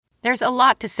There's a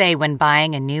lot to say when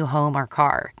buying a new home or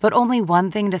car, but only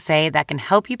one thing to say that can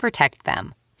help you protect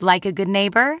them. Like a good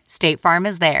neighbor, State Farm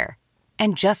is there.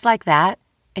 And just like that,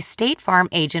 a State Farm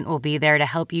agent will be there to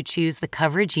help you choose the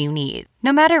coverage you need,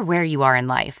 no matter where you are in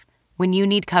life. When you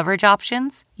need coverage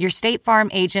options, your State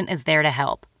Farm agent is there to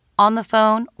help, on the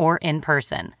phone or in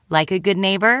person. Like a good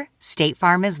neighbor, State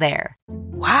Farm is there.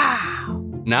 Wow.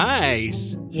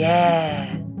 Nice.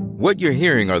 Yeah. What you're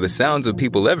hearing are the sounds of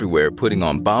people everywhere putting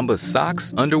on Bombas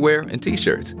socks, underwear, and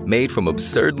T-shirts made from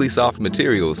absurdly soft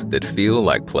materials that feel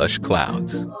like plush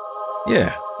clouds.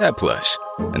 Yeah, that plush.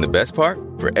 And the best part?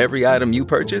 For every item you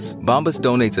purchase, Bombas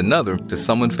donates another to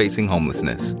someone facing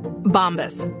homelessness.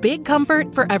 Bombas. Big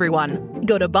comfort for everyone.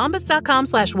 Go to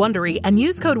bombas.com/Wondery and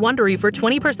use code Wondery for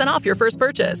 20% off your first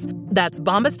purchase. That's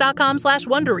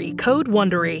bombas.com/Wondery. Code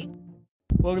Wondery.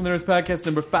 Welcome to the Nerds Podcast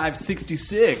number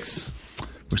 566.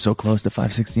 We're so close to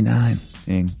 569.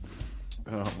 Ing.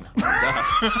 Oh, my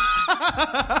gosh.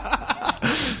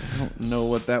 I don't know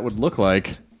what that would look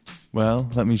like. Well,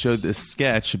 let me show this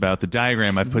sketch about the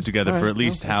diagram I've put together for at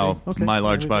least how my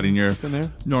large body and your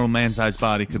normal man-sized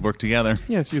body could work together.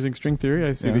 Yes, using string theory.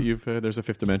 I see that you've there's a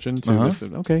fifth dimension to this.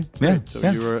 Okay, yeah. Great.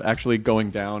 So you were actually going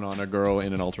down on a girl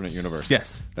in an alternate universe.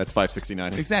 Yes. That's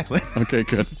 569. Exactly. Okay,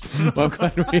 good. Well,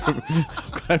 I'm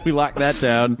glad we locked that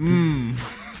down.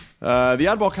 The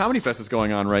Oddball Comedy Fest is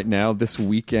going on right now. This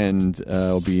weekend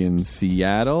will be in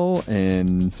Seattle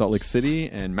and Salt Lake City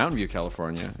and Mountain View,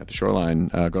 California at the Shoreline.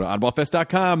 Go to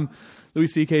oddballfest.com. Louis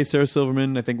C.K., Sarah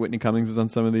Silverman. I think Whitney Cummings is on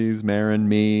some of these. Marin,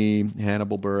 me,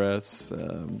 Hannibal Buress.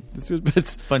 It's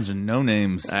a bunch of no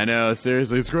names. I know,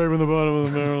 seriously. Scraping the bottom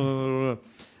of the barrel.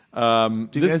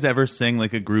 Do you guys ever sing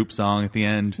like a group song at the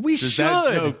end? We Does should.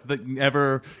 that joke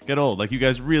ever get old? Like, you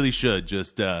guys really should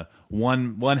just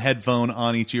one headphone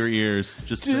on each of your ears.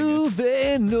 Just Do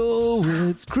they know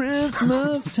it's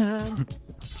Christmas time?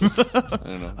 I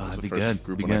don't know. That's the first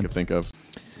group one I could think of.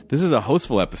 This is a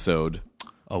hostful episode.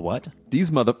 A what?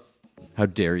 These How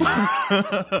dare you?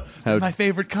 My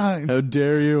favorite kinds. How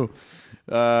dare you?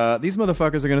 These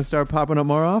motherfuckers are going to start popping up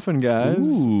more often, guys.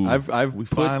 Ooh, we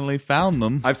finally found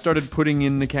them. I've started putting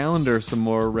in the calendar some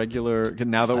more regular,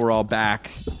 now that we're all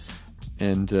back.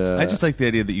 And I just like the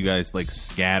idea that you guys like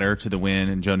scatter to the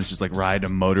wind, and Jonas just like ride a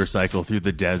motorcycle through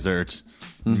the desert.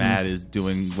 Mm-hmm. Matt is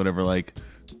doing whatever like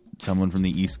someone from the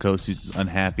East Coast who's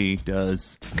unhappy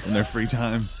does in their free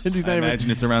time. I imagine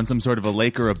it's around some sort of a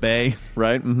lake or a bay,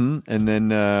 right? Mm-hmm. And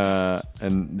then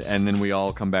and then we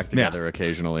all come back together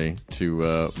occasionally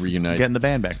to reunite, getting the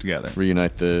band back together,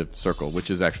 reunite the circle,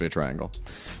 which is actually a triangle.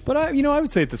 But I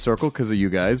would say it's a circle because of you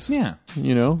guys. Yeah,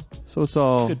 so it's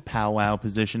all good powwow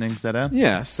positioning setup.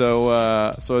 Yeah, so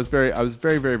I was very,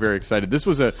 very, very excited. This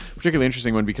was a particularly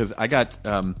interesting one because I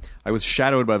was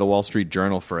shadowed by the Wall Street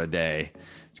Journal for a day.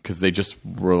 Because they just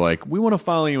were like, we want to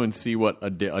follow you and see what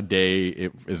a day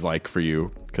it is like for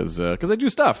you. Because I do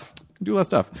stuff. I do a lot of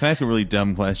stuff. Can I ask a really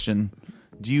dumb question?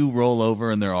 Do you roll over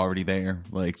and they're already there?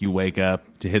 Like, you wake up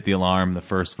to hit the alarm, the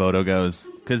first photo goes?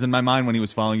 Because in my mind, when he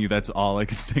was following you, that's all I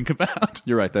could think about.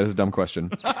 You're right. That is a dumb question.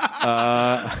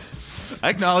 I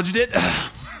acknowledged it.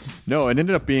 No, it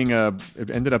ended up being I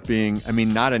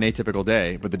mean, not an atypical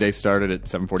day, but the day started at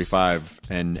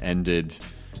 7:45 and ended.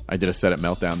 I did a set at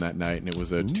Meltdown that night, and it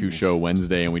was a 2-show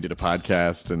Wednesday, and we did a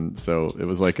podcast, and so it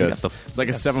was like a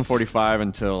 7:45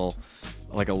 until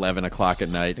like 11 o'clock at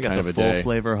night kind of a day. Full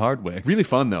flavor Hardwick. Really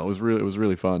fun though. It was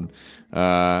really fun.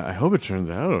 I hope it turns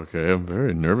out okay. I'm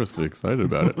very nervously excited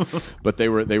about it. But they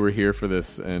were here for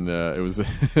this, and it was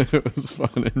it was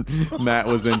fun. And Matt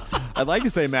was in. I'd like to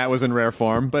say Matt was in rare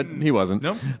form, but he wasn't.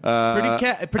 Nope.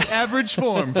 Pretty average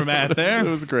form for Matt there. It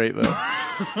was great though.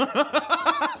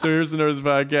 So here's the Nerds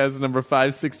Podcast number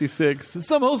 566.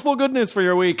 Some hostful goodness for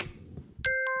your week.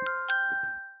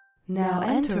 Now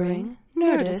entering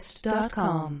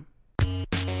Nerdist.com.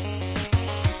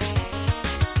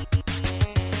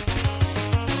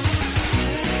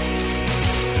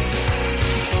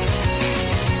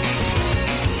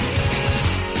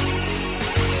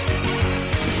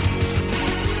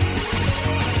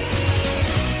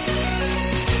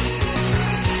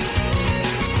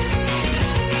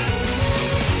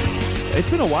 It's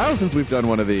been a while since we've done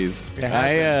one of these.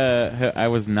 I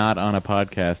was not on a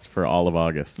podcast for all of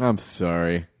August. I'm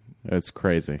sorry. It's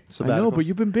crazy. I know, but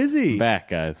you've been busy. I'm back,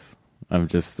 guys. I'm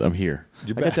here.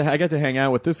 I got to hang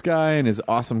out with this guy and his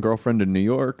awesome girlfriend in New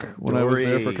York when I was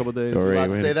there for a couple of days. Dory, allowed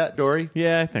to say that, Dory?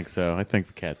 Yeah, I think so. I think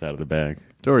the cat's out of the bag.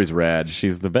 Tori's rad.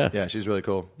 She's the best. Yeah, she's really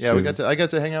cool. Yeah, I got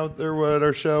to hang out with her at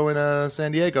our show in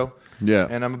San Diego. Yeah.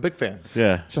 And I'm a big fan.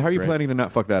 Yeah. So how are you planning to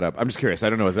not fuck that up? I'm just curious. I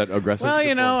don't know. Is that aggressive?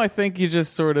 Well, I think you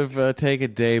just sort of take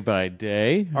it day by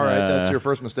day. All right, that's your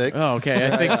first mistake. Oh, okay.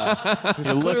 I think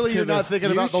you look Clearly, to you're the not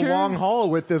thinking about the future. long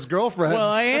haul with this girlfriend. Well,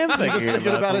 I am thinking,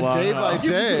 about it day by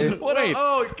day. Wait,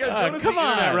 come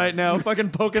on right now.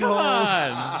 Fucking poking Come holes.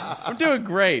 on. I'm doing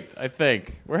great, I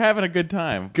think. We're having a good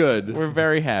time. Good. We're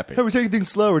very happy. Hey, we're taking things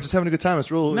slow. We're just having a good time. It's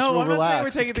real. No, it's real I'm relaxed. not saying we're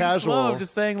taking it's things casual. slow. I'm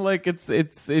just saying, like,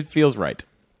 it feels right.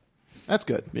 That's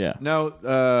good. Yeah. Now,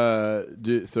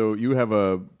 so you have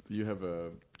a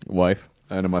Wife.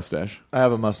 and a mustache. I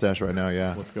have a mustache right now.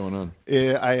 Yeah. What's going on?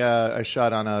 I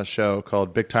shot on a show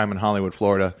called Big Time in Hollywood,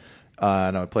 Florida,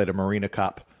 and I played a marina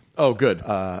cop. Oh, good.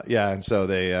 Yeah, and so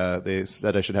they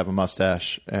said I should have a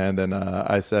mustache, and then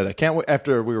I said I can't wait.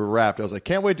 After we were wrapped, I was like,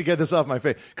 can't wait to get this off my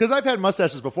face because I've had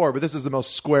mustaches before, but this is the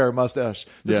most square mustache.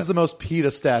 This is the most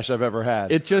PETA stash I've ever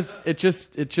had. It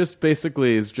just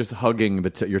basically is just hugging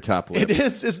your top lip. It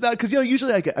is. It's not because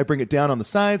usually I bring it down on the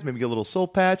sides, maybe get a little soul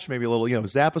patch, maybe a little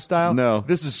Zappa style. No.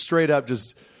 This is straight up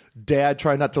just dad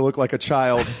trying not to look like a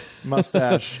child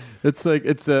mustache. It's like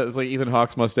Ethan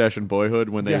Hawke's mustache in Boyhood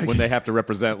when they have to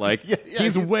represent like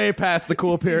he's way past the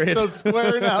cool period. So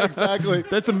square now, exactly.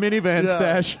 That's a minivan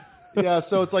stash. Yeah,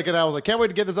 so it's like, and I was like, can't wait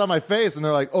to get this on my face. And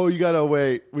they're like, oh, you got to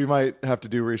wait. We might have to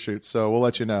do reshoots, so we'll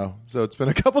let you know. So it's been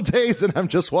a couple days, and I'm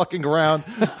just walking around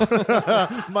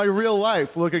my real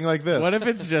life looking like this. What if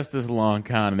it's just this long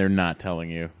con and they're not telling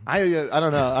you? I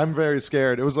don't know. I'm very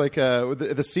scared. It was like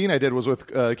the scene I did was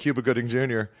with Cuba Gooding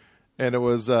Jr., and it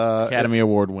was Academy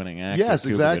Award winning actor. Yes,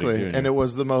 Cuba exactly. Gooding Jr. And it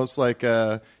was the most like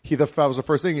that was the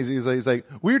first thing. He's like,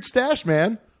 weird stash,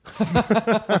 man.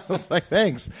 I was like,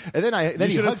 thanks. And then You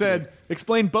he should have hugged me. said,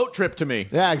 "Explain boat trip to me."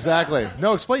 Yeah, exactly.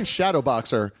 No, explain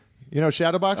Shadowboxer. You know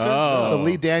Shadowboxer? Oh. It's a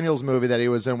Lee Daniels movie that he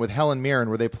was in with Helen Mirren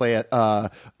where they play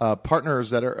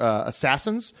partners that are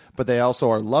assassins, but they also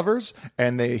are lovers.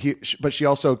 And but she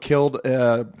also killed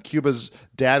Cuba's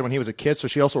dad when he was a kid, so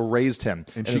she also raised him.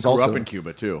 And she is grew also, up in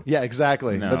Cuba too. Yeah,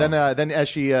 exactly. No. But then as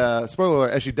she, spoiler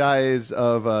alert, as she dies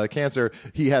of cancer,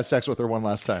 he has sex with her one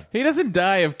last time. He doesn't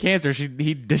die of cancer. She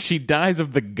dies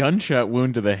of the gunshot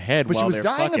wound to the head. But she while was they're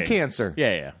dying of fucking. cancer.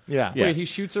 Yeah. Yeah. Wait, he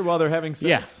shoots her while they're having sex.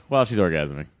 Yeah. While she's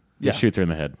orgasming. Yeah. He shoots her in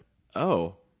the head.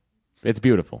 Oh. It's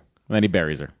beautiful. And then he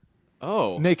buries her.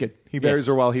 Oh. Naked. He buries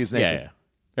her while he's naked. Yeah.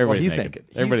 Everybody's he's naked. naked.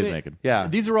 Everybody's naked. Yeah.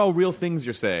 These are all real things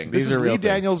you're saying. This These is are real Lee things.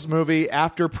 Daniels' movie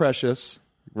after Precious.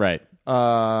 Right.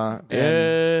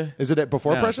 And is it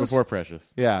before No, Precious? Before Precious.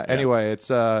 Yeah. Anyway,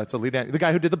 it's a Lee Daniels, the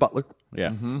guy who did The Butler,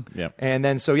 Yeah. Yeah. and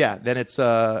then then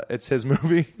it's his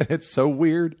movie. It's so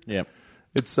weird. Yep.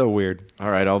 It's so weird. All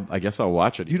right, I guess I'll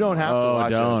watch it. You don't have to Oh,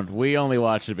 watch don't. it. We only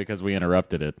watched it because we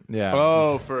interrupted it. Yeah.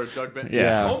 Oh, for Doug Benson.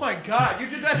 Yeah. Oh my God, you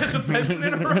did that as a Benson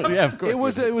interruption. Yeah, of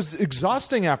course. It was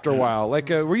exhausting after a while. Like,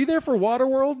 were you there for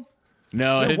Waterworld?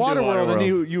 No, I didn't do Waterworld,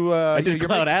 and you I did you're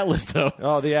Cloud making- Atlas though.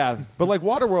 Oh yeah, but like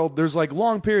Waterworld, there's like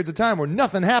long periods of time where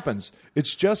nothing happens.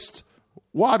 It's just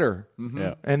water,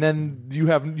 Yeah. and then you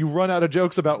run out of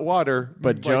jokes about water.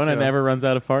 But Like, Jonah never runs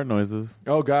out of fart noises.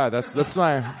 Oh God, that's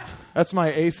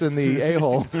my ace in the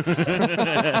a-hole.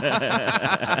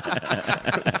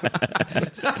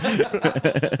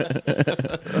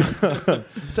 I'll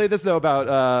tell you this though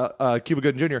about Cuba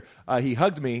Gooding Jr. He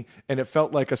hugged me, and it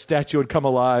felt like a statue had come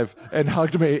alive and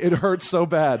hugged me. It hurt so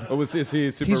bad. Oh, is he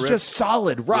super He's ripped? just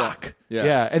solid rock.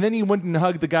 Yeah. And then he went and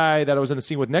hugged the guy that I was in the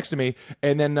scene with next to me,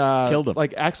 and then Killed him.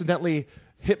 Like accidentally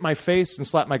hit my face and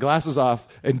slapped my glasses off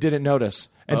and didn't notice.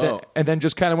 And then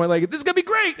just kind of went like, "This is gonna be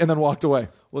great," and then walked away.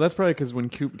 Well, that's probably because when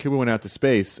Cuba went out to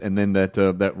space, and then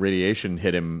that radiation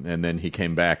hit him, and then he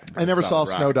came back. I never saw Solid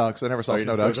rock. Snow Dogs. I never saw Oh, you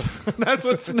Snow didn't Dogs. see- That's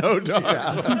what Snow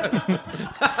Dogs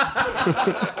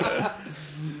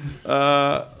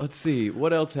was. Let's see.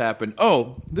 What else happened?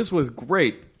 Oh, this was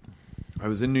great. I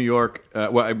was in New York.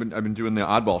 Well, I've been doing the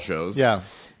Oddball shows. Yeah.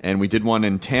 And we did one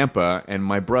in Tampa, and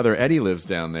my brother Eddie lives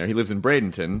down there. He lives in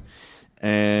Bradenton.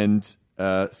 And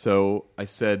so I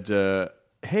said,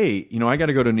 hey, I got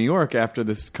to go to New York after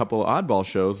this couple of Oddball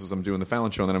shows as I'm doing the Fallon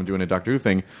show, and then I'm doing a Doctor Who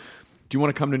thing. Do you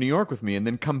want to come to New York with me and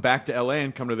then come back to L.A.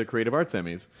 and come to the Creative Arts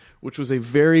Emmys? Which was a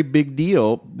very big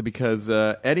deal because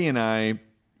Eddie and I,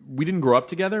 we didn't grow up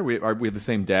together. We have the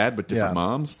same dad but different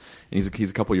moms. And he's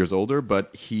a couple years older,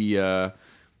 but he... so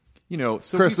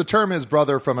Chris, the term is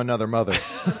brother from another mother.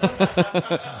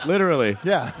 literally.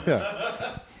 Yeah.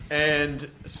 And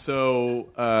so,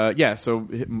 so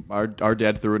our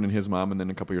dad threw it in his mom, and then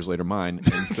a couple years later, mine.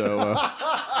 And so,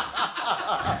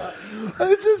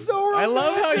 This is so I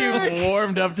love how romantic. you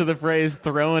warmed up to the phrase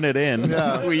 "throwing it in."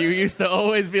 Yeah. You used to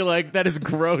always be like, "That is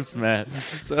gross, Matt."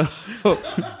 So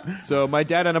my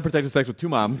dad had unprotected sex with 2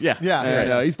 moms. Yeah. Yeah, And,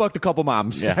 right. he's fucked a couple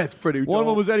moms. Yeah. That's pretty One of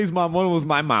them dope. was Eddie's mom. One of them was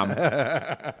my mom.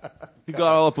 He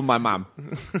got all up with my mom,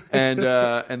 and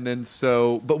then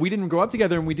but we didn't grow up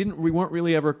together, and we weren't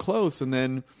really ever close. And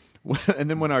then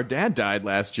when our dad died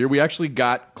last year, we actually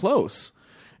got close.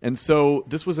 And so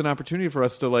this was an opportunity for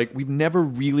us to we've never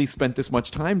really spent this much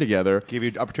time together. Give you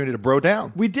an opportunity to bro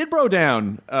down. We did bro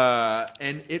down,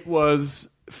 and it was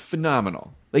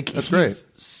phenomenal. That's great.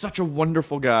 Such a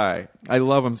wonderful guy. I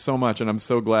love him so much, and I'm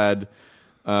so glad,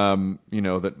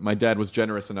 that my dad was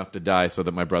generous enough to die so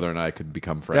that my brother and I could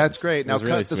become friends. That's great. Now was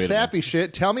really cut the sweet of him. sappy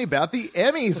shit. Tell me about the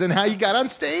Emmys and how you got on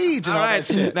stage. And All right,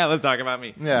 that shit. now let's talk about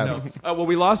me. Yeah. Well,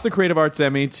 we lost the Creative Arts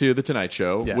Emmy to The Tonight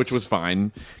Show, Yes. which was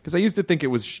fine because I used to think it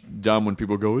was dumb when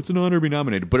people go, "It's an honor to be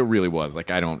nominated," but it really was. I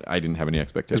didn't have any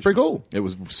expectations. It's pretty cool. It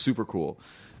was super cool.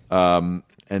 And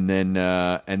then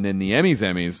the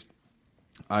Emmys.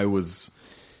 I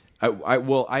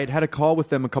had a call with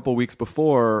them a couple weeks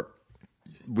before.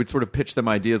 We'd sort of pitch them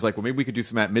ideas like, well, maybe we could do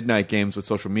some at midnight games with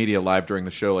social media live during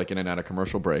the show, like in and out of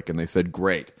commercial break. And they said,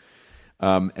 great.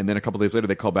 And then a couple days later,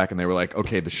 they called back and they were like,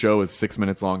 okay, the show is 6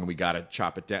 minutes long and we got to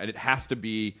chop it down. And it has to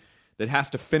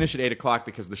finish at 8 o'clock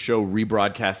because the show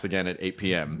rebroadcasts again at 8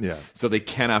 p.m. Yeah. So they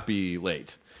cannot be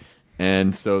late.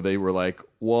 And so they were like,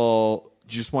 well,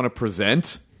 do you just want to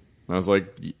present? And I was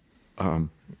like,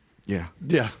 yeah.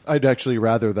 Yeah, I'd actually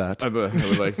rather that. I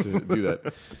would like to do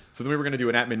that. So then we were going to do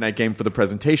an at midnight game for the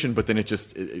presentation, but then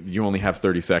you only have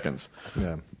 30 seconds.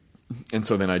 Yeah. And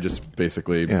so then I just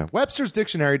basically... Yeah. Webster's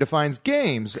Dictionary defines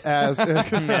games as...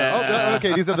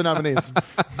 okay, these are the nominees.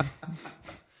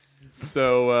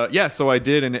 So I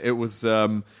did, and it was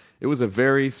a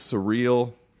very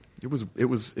surreal... It was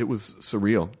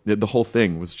surreal. The whole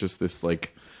thing was just this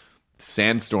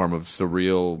sandstorm of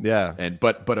surreal, and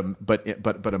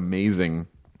but amazing.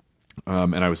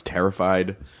 And I was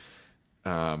terrified.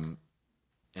 How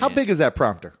big is that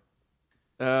prompter?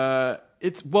 I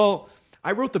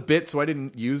wrote the bit, so I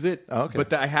didn't use it. Oh, okay.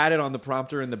 But I had it on the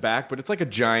prompter in the back. But it's like a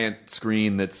giant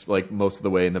screen that's most of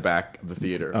the way in the back of the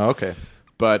theater. Oh, okay.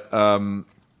 But I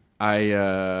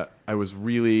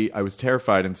was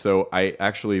terrified, and so I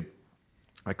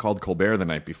called Colbert the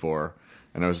night before,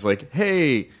 and I was like,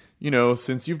 hey,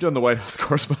 since you've done the White House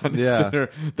Correspondents' Center,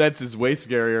 is way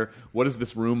scarier. What is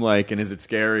this room like, and is it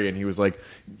scary? And he was like,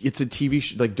 it's a TV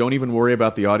show. Don't even worry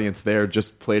about the audience there.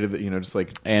 Just play to the, just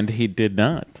like. And he did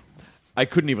not. I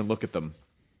couldn't even look at them.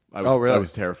 Really? I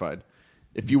was terrified.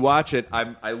 If you watch it,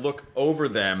 I look over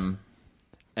them,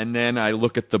 and then I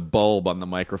look at the bulb on the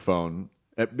microphone.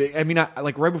 I mean,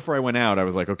 right before I went out, I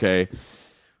was like, okay,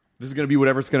 this is going to be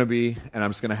whatever it's going to be, and I'm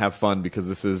just going to have fun because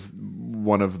this is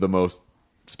one of the most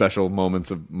special moments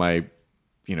of my,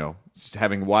 just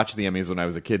having watched the Emmys when I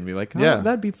was a kid and be like,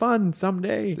 that'd be fun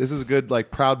someday. This is a good,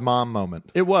 proud mom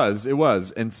moment. It was,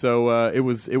 and so it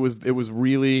was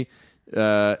really,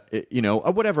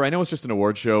 whatever. I know it's just an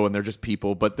award show and they're just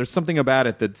people, but there's something about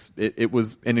it it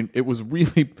was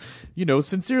really,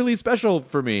 sincerely special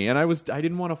for me, and I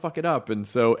didn't want to fuck it up, and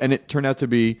it turned out to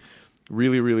be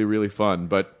really, really, really fun.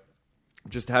 But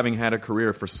just having had a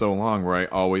career for so long where I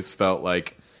always felt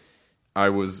like I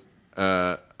was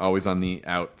always on the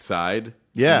outside,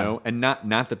 and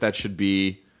not that should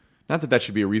be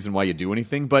a reason why you do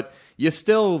anything, but you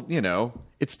still,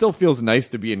 it still feels nice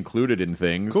to be included in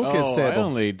things. Cool Kids I Table.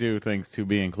 only do things to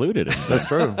be included in. That's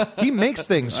true. He makes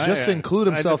things just to include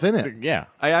himself in it. Yeah.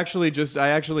 I actually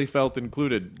felt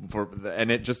included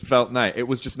and it just felt nice. It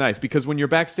was just nice because when you're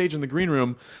backstage in the green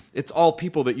room, it's all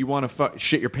people that you want to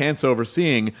shit your pants over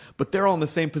seeing, but they're all in the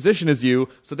same position as you,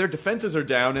 so their defenses are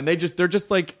down, and they're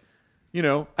just like,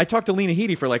 I talked to Lena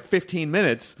Headey for 15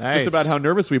 minutes just about how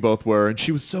nervous we both were, and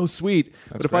she was so sweet.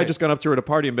 But if I had just gone up to her at a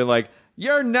party and been like,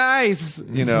 "You're nice,"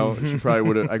 she probably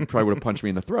would have punched me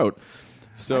in the throat.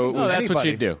 So that's what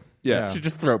she'd do. Yeah. She'd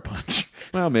just throat punch.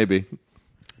 Well, maybe.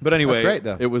 But anyway, That's great,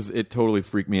 though. It totally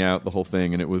freaked me out, the whole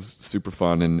thing, and it was super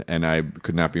fun, and I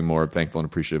could not be more thankful and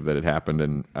appreciative that it happened,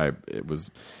 and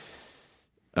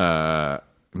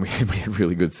we had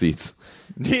really good seats.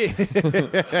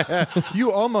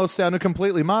 You almost sounded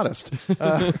completely modest.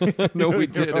 No, we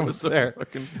did. It was so there.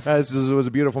 fucking... This was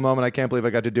a beautiful moment. I can't believe I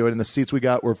got to do it. And the seats we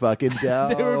got were fucking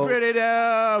dope. They were pretty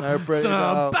dope. They were pretty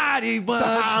dope. Somebody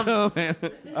wants some.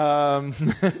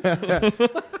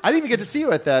 I didn't even get to see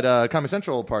you at that Comedy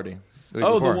Central party. week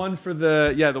Oh, before. the one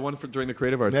for during the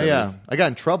Creative Arts. Yeah. Emmys. I got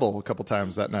in trouble a couple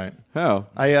times that night. How?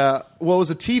 Well, it was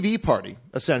a TV party,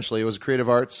 essentially. It was a Creative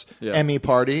Arts Emmy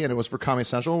party, and it was for Comedy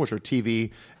Central, which are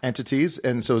TV entities.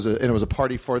 And so it was a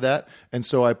party for that. And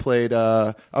so I played,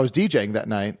 I was DJing that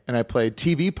night, and I played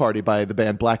TV Party by the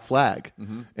band Black Flag.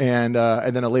 Mm-hmm. And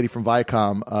then a lady from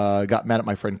Viacom got mad at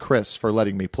my friend Chris for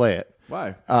letting me play it.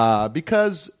 Why?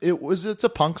 Because it's a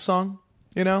punk song,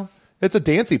 you know? It's a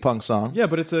dancey punk song. Yeah,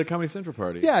 but it's a Comedy Central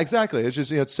party. Yeah, exactly. It's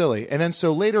just it's silly. And then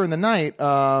so later in the night,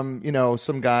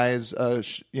 some guys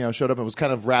showed up and was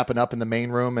kind of wrapping up in the main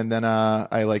room. And then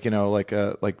I like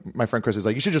my friend Chris is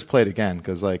like, you should just play it again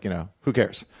because who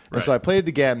cares? Right. And so I played it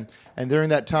again. And during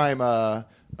that time,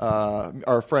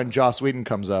 our friend Joss Whedon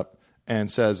comes up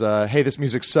and says, hey, this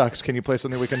music sucks. Can you play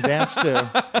something we can dance to?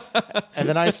 And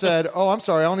then I said, oh, I'm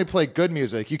sorry. I only play good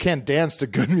music. You can't dance to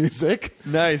good music.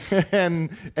 Nice. And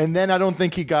then I don't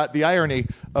think he got the irony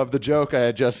of the joke I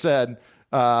had just said.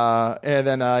 And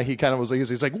then he kind of was like,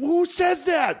 he's like, who says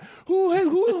that?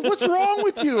 Who? What's wrong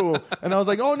with you? And I was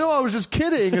like, oh, no, I was just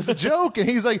kidding. It's a joke. And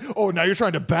he's like, oh, now you're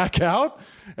trying to back out?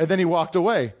 And then he walked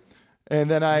away. And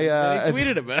then he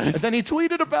tweeted about it. And then he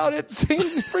tweeted about it,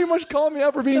 saying, pretty much calling me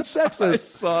out for being sexist. I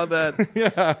saw that.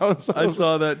 Yeah, I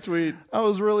saw that tweet. I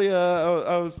was really,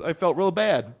 I felt real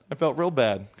bad. I felt real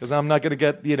bad because I'm not going to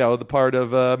get, the part of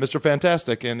Mr.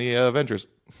 Fantastic in the Avengers.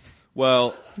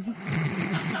 Well,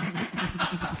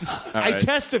 I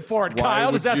tested for it, Why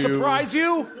Kyle. Does would that you- surprise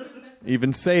you?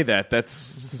 even say that.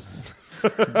 That's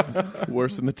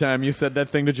worse than the time you said that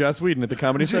thing to Joss Whedon at the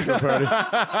Comedy Central party.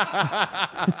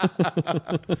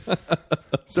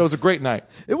 So it was a great night.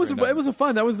 It was a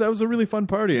fun. That was a really fun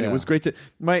party, and it was great to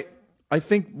I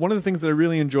think one of the things that I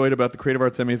really enjoyed about the Creative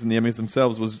Arts Emmys and the Emmys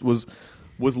themselves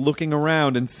was looking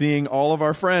around and seeing all of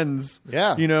our friends.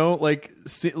 Yeah. Like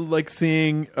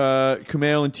seeing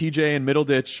Kumail and TJ and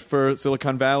Middleditch for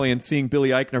Silicon Valley, and seeing Billy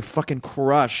Eichner fucking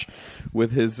crush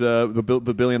with his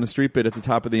Billy on the Street bit at the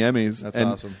top of the Emmys. That's and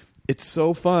awesome. It's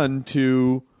so fun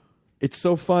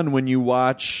when you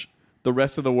watch the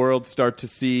rest of the world start to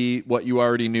see what you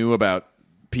already knew about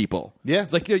people. Yeah.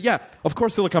 It's like, yeah, of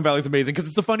course Silicon Valley's amazing because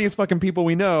it's the funniest fucking people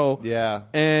we know. Yeah.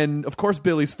 And of course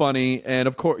Billy's funny, and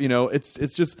of course,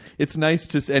 it's nice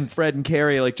to, and Fred and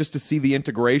Carrie, like, just to see the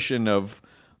integration of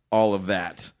all of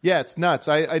that. Yeah, it's nuts.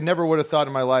 I never would have thought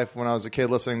in my life when I was a kid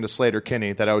listening to Slater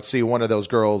Kinney that I would see one of those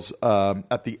girls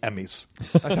at the Emmys.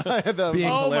 Being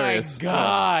Oh hilarious. my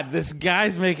God! This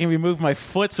guy's making me move my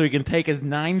foot so he can take his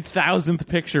 9,000th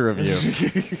picture of you.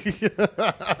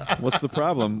 What's the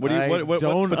problem? What do you? I What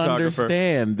don't photographer?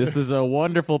 understand. This is a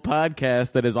wonderful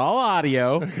podcast that is all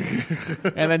audio,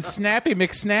 and then Snappy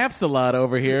McSnaps a lot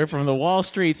over here from the Wall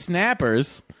Street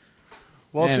Snappers.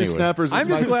 Wall Street Anyway. Snappers is I'm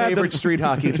my just glad favorite that- street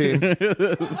hockey team.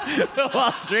 The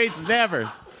Wall Street Snappers.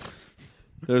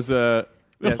 There's a.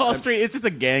 yes, Wall I'm- Street. It's just a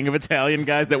gang of Italian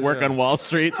guys that work on Wall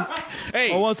Street.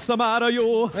 Hey, Oh, what's the matter,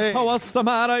 you? Hey. Oh, what's the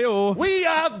matter, you? We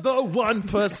are the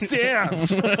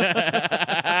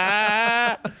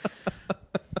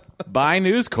 1%. buy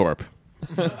News Corp.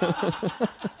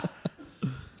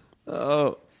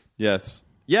 Yes.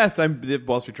 Yes, the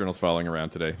Wall Street Journal's following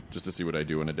around today just to see what I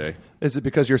do in a day. Is it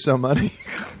because you're so money?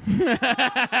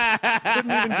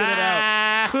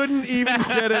 Couldn't even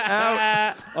get it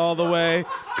out all the way.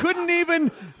 Couldn't even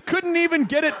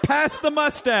get it past the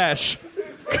mustache.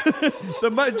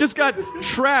 Just got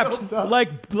trapped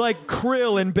like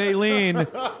Krill in Baleen.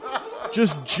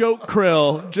 Just joke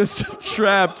Krill, just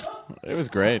trapped. It was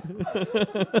great. Can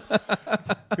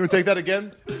we take that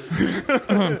again?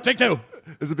 Take two.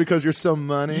 Is it because you're so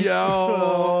money? Yo.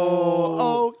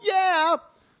 Oh, yeah.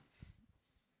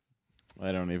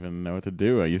 I don't even know what to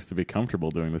do. I used to be comfortable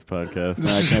doing this podcast.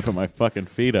 Now I can't put my fucking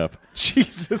feet up.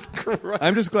 Jesus Christ.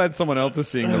 I'm just glad someone else is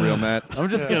seeing the real Matt. I'm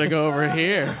just going to go over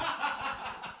here.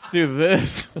 Let's do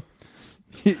this.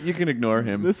 You can ignore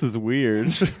him. This is weird.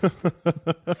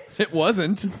 It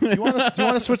wasn't. Do you want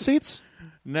to switch seats?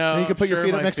 No. You can put your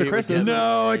feet up next to Chris's.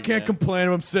 No, I can't complain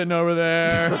if I'm sitting over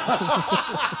there.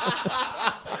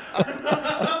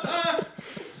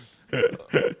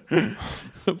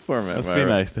 Poor Matt. Must be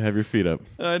nice to have your feet up.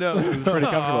 I know. It's pretty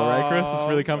comfortable, right, Chris? It's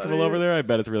really comfortable over there. I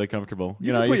bet it's really comfortable.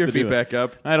 You know, can I put used your to do feet that. back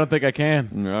up. I don't think I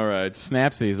can. All right.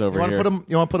 Snapsies over You want here.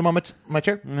 to put them on my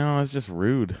chair? No, it's just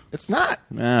rude. It's not.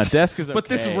 Nah, desk is okay. But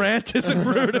this rant isn't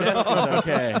rude at Desk all. is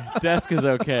okay. Desk is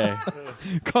okay.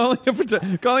 calling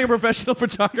a professional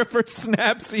photographer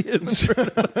Snapsy is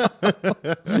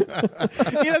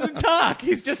He doesn't talk.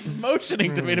 He's just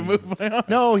motioning to me to move my arm.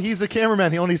 No, he's a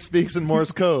cameraman. He only speaks in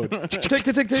Morse code. tick, tick,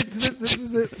 tick,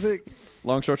 tick.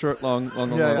 Long, short, short, long,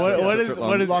 long, long, Yeah, long. yeah. short, What short, is- short,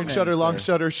 what is- Long your shutter, name, long sir?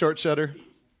 shutter, short shutter.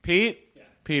 Pete? Yeah.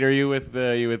 Pete, are you with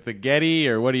the Getty,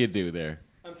 or what do you do there?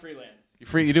 I'm freelance.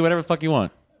 You do whatever the fuck you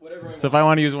want. Whatever I So want. if I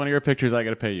want to use one of your pictures, I got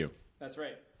to pay you. That's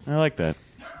right. I like that.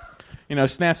 You know,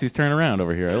 Snapsy's turning around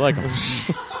over here. I like him.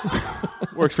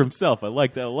 Works for himself. I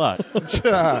like that a lot.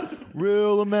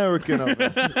 Real American of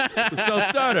him.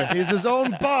 Self-starter. He's his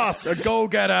own boss. A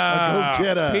go-getter.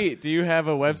 Go-getter. Pete, do you have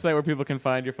a website where people can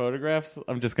find your photographs?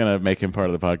 I'm just going to make him part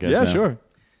of the podcast Yeah, now. sure.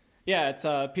 Yeah, it's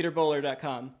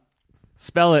peterbohler.com.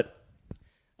 Spell it.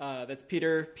 That's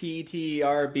Peter,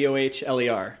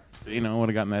 Peterbohler. See, no one would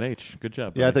have gotten that H. Good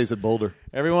job. Yeah, I buddy. think he said Boulder.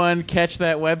 Everyone, catch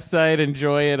that website.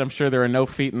 Enjoy it. I'm sure there are no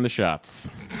feet in the shots.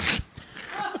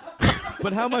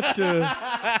 But how much to...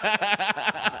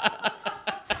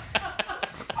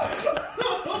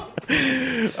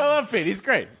 I love Pete. He's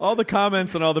great. All the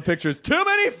comments and all the pictures. Too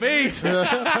many feet!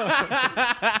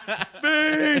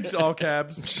 Feet! All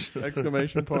caps.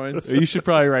 Exclamation points. You should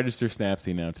probably register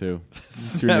Snapsy now, too.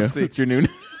 Snapsy. It's your new...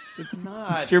 It's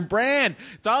not. It's your brand.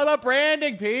 It's all about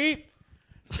branding, Pete.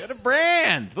 Got a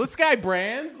brand. This guy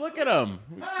brands. Look at him.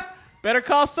 Better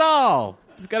Call Saul.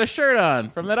 He's got a shirt on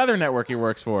from that other network he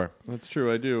works for. That's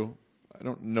true, I do. I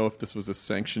don't know if this was a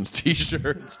sanctioned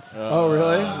T-shirt. Oh,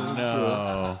 really?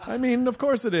 No. I mean, of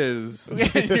course it is.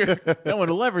 No one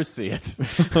will ever see it.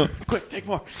 Quick, take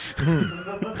more.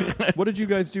 What did you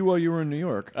guys do while you were in New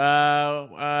York?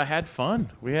 Had fun.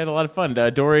 We had a lot of fun.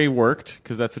 Dory worked,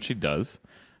 because that's what she does.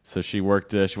 So she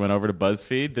worked. She went over to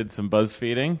BuzzFeed, did some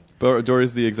BuzzFeeding.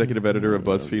 Dory's the executive editor of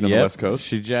BuzzFeed on the Yep. West Coast.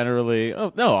 She generally...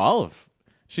 Oh, no, Olive.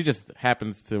 She just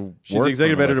happens to She's work the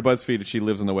executive on the editor of West- BuzzFeed, and she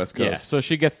lives on the West Coast. Yeah, so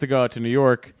she gets to go out to New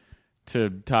York to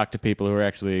talk to people who are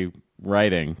actually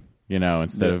writing, you know,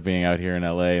 instead of being out here in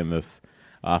L.A. in this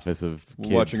office of kids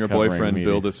Watching her covering boyfriend media.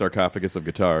 build a sarcophagus of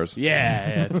guitars.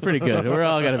 Yeah, it's pretty good. We're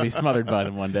all going to be smothered by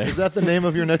them one day. Is that the name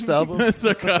of your next album?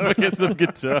 Sarcophagus of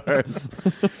guitars.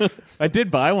 I did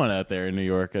buy one out there in New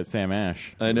York at Sam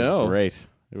Ash. I It know. was great.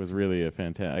 It was really a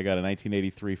fantastic. I got a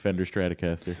 1983 Fender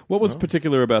Stratocaster. What was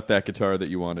particular about that guitar that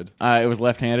you wanted? It was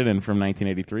left-handed and from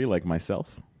 1983, like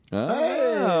myself.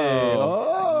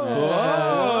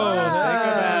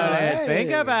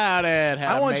 Think about it.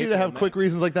 I want you to have quick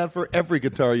reasons like that for every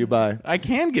guitar you buy. I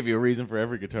can give you a reason for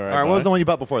every guitar. All right, what was the one you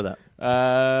bought before that?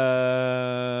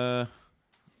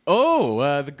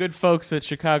 The good folks at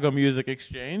Chicago Music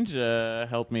Exchange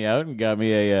helped me out and got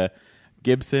me a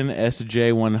Gibson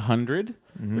SJ100,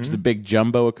 which is a big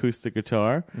jumbo acoustic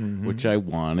guitar, which I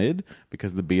wanted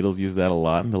because the Beatles used that a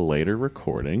lot in the later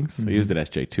recordings. I used an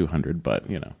SJ200, but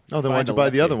you know. Oh, then why'd you buy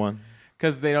the other one?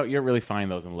 Because you don't really find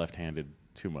those in left-handed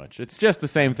too much. It's just the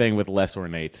same thing with less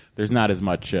ornate. There's not as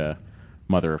much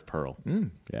mother of pearl.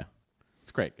 Yeah,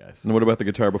 it's great, guys. And what about the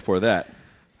guitar before that?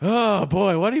 Oh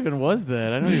boy, what even was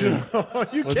that? I don't even.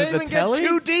 You Was can't it the even telly? get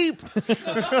too deep.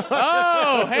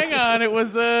 Oh, hang on! It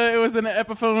was an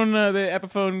Epiphone, the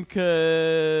Epiphone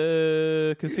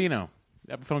Casino.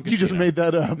 Epiphone Casino. You just made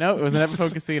that up. No, it was an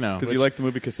Epiphone Casino. Because you like the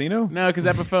movie Casino? No, because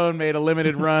Epiphone made a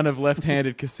limited run of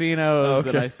left-handed casinos,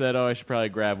 Okay. and I said, I should probably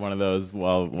grab one of those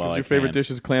while I Your favorite can.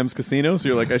 dish is Clams Casino, so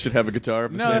you're like, I should have a guitar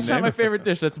of the No, same that's name. not my favorite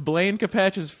dish. That's Blaine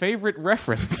Capatch's favorite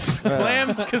reference.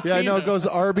 Clams Casino. Yeah, I know it goes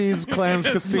Arby's, Clams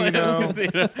Casino, Clams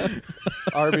Casino.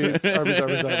 Arby's.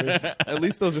 At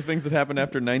least those are things that happened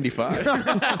after 95.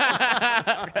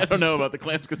 I don't know about the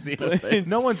Clams Casino thing.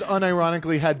 No one's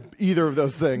unironically had either of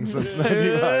those things since 95.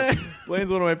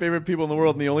 Blaine's one of my favorite people in the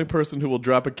world, and the only person who will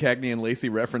drop a Cagney and Lacey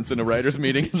reference in a writer's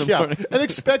meeting in the Yeah, morning. and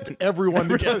expect everyone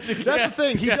to get it. That's the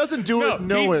thing. He doesn't do it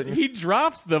knowing. He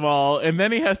drops them all, and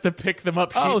then he has to pick them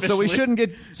up. Oh, so we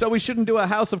sheepishly. shouldn't do a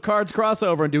House of Cards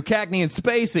crossover and do Cagney and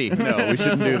Spacey. No, we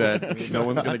shouldn't do that. No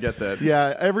one's going to get that.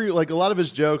 Yeah, a lot of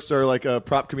his jokes are like a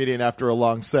prop comedian after a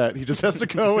long set. He just has to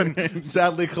go and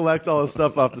sadly collect all his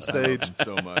stuff off the I love stage. him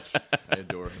so much. I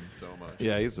adore him so much.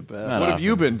 Yeah, he's the best. What have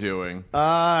you been doing?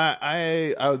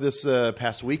 This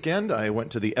past weekend I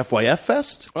went to the FYF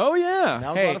Fest. Oh, yeah.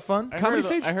 That was a lot of fun.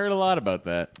 I heard a lot about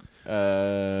that.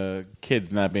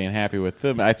 Kids not being happy with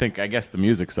them. I guess the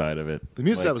music side of it. The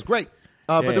music Like, side was great.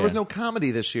 But there was yeah. no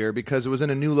comedy this year because it was in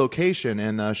a new location.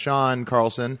 And Sean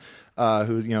Carlson,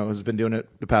 who has been doing it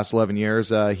the past 11 years,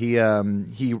 he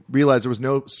realized there was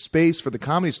no space for the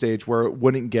comedy stage where it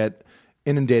wouldn't get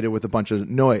inundated with a bunch of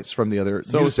noise from the other.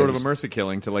 So it was sort of a stages. mercy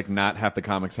killing to like not have the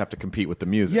comics have to compete with the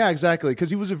music. Yeah, exactly. Because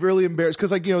he was really embarrassed.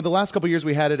 Because the last couple of years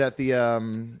we had it at the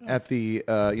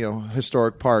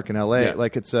historic park in L.A. Yeah.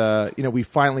 Like it's we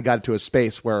finally got to a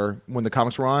space where when the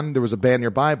comics were on, there was a band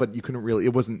nearby, but you couldn't really.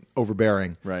 It wasn't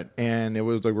overbearing. Right. And it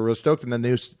was like we're really stoked. And then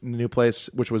the new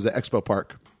place, which was the Expo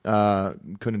Park,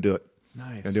 couldn't do it.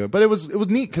 Nice. Couldn't do it. But it was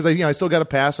neat because I still got a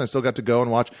pass and I still got to go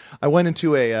and watch. I went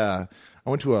into I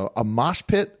went to a mosh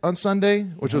pit on Sunday,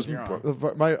 which was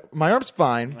my arm's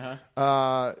fine.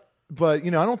 But, I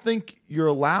don't think you're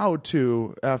allowed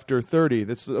to after 30.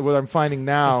 That's what I'm finding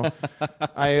now.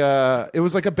 It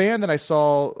was like a band that I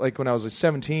saw like when I was like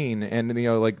 17,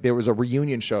 and like there was a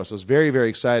reunion show, so I was very, very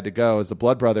excited to go as the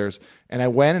Blood Brothers. And I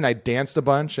went and I danced a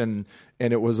bunch, and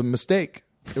it was a mistake.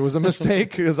 It was a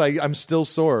mistake because I'm still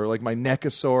sore. Like my neck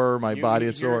is sore, my body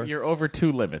is sore. You're over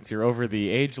two limits. You're over the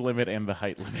age limit and the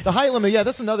height limit. The height limit, yeah,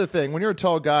 that's another thing. When you're a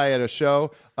tall guy at a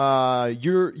show,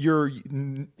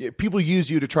 people use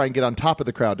you to try and get on top of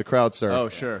the crowd to crowd surf. Oh,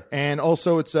 sure. And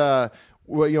also, it's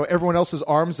everyone else's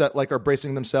arms that like are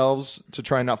bracing themselves to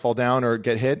try and not fall down or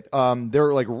get hit.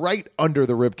 They're like right under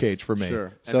the rib cage for me.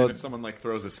 Sure. So and then if someone like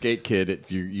throws a skate kid,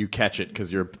 you catch it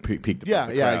because you're peaked above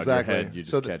the crowd. Exactly. Your head, you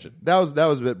just so catch it. That was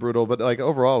a bit brutal, but like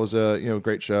overall, it was a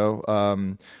great show.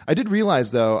 I did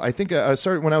realize though, I think I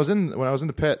started when I was in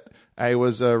the pit, I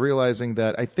was realizing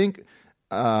that I think.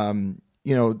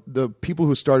 The people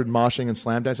who started moshing and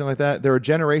slam dancing like that, they're a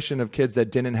generation of kids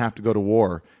that didn't have to go to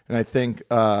war, and I think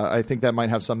that might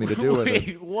have something to do with it.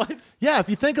 Wait, what? Yeah, if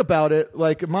you think about it,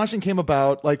 like moshing came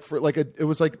about it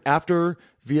was like after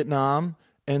Vietnam,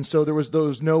 and so there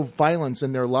was no violence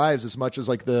in their lives as much as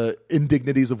like the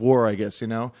indignities of war, I guess,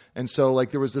 and so like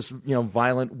there was this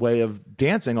violent way of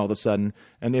dancing all of a sudden,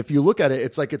 and if you look at it,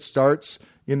 it's like it starts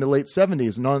in the late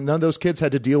 70s. None of those kids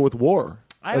had to deal with war.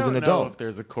 As an adult. I don't know if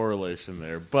there's a correlation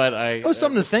there, but it was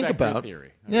something to think about. I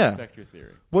respect your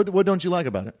theory. What don't you like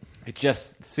about it? It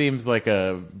just seems like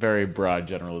a very broad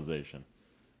generalization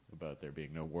about there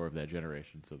being no war of that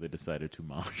generation, so they decided to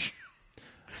mosh.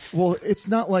 Well, it's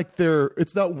not like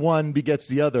it's not one begets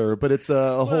the other, but it's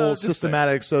a whole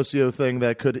systematic socio thing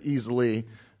that could easily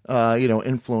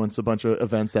influence a bunch of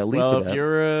events that lead to that. Well, if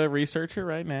you're a researcher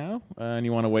right now and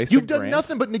you want to waste You've done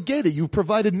nothing but negate it. You've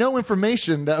provided no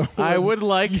information. I would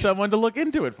like someone to look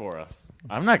into it for us.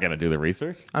 I'm not going to do the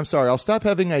research. I'm sorry. I'll stop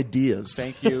having ideas.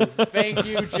 Thank you. Thank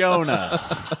you,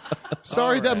 Jonah.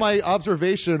 Sorry that my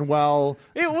observation while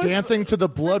dancing to the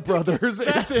Blood Brothers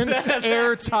isn't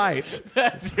airtight.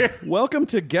 Welcome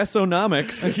to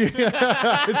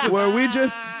Guessonomics, where we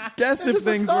just guess if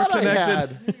things were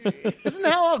connected. Isn't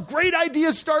that how great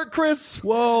ideas start, Chris?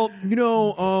 Well,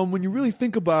 when you really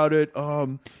think about it,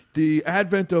 the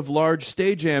advent of large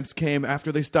stage amps came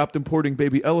after they stopped importing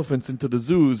baby elephants into the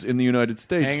zoos in the United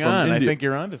States. Hang from on, India. I think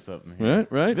you're onto something here.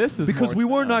 Right. This is because we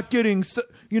were not getting,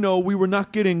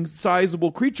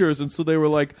 sizable creatures, and so they were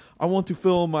like, "I want to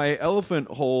fill my elephant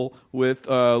hole with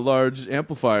large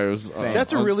amplifiers."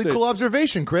 That's a really cool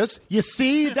observation, Chris. You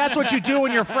see, that's what you do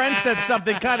when your friend said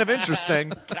something kind of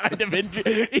interesting.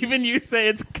 Even you say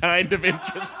it's kind of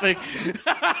interesting.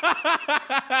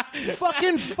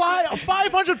 Fucking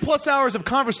 500 plus hours of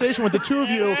conversation with the two of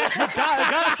you. You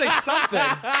gotta say something.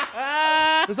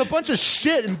 There's a bunch of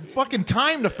shit and fucking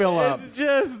time to fill up. It's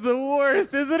just the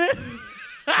worst, isn't it?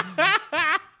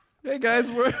 Hey guys,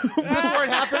 is this where it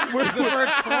happens? Is this where it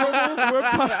happens?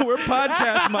 We're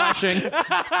podcast moshing.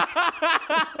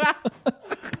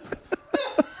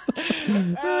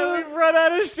 We've run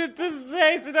out of shit to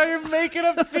say, so now you're making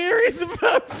up theories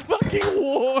about fucking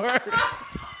war.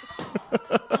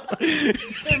 You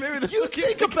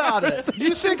think about it.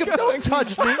 Don't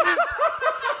touch me.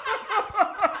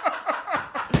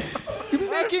 You're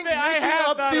making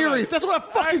up theories. That's what a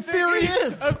fucking theory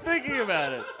is. I'm thinking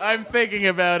about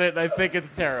it. And I think it's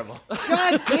terrible.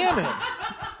 God damn it.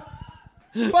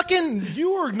 Fucking,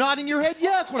 you were nodding your head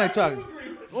yes when I talk.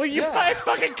 Well, it's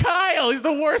fucking Kyle. He's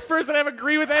the worst person to ever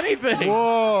agree with anything.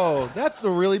 Whoa, that's a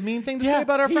really mean thing to say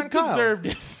about our friend Kyle. He deserved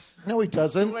it. No, he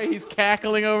doesn't. The way he's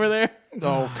cackling over there.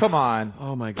 Oh, come on.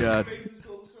 Oh, my God.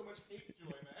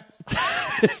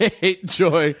 Hate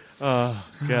joy. Oh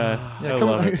God! Yeah, I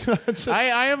love it.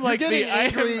 I am like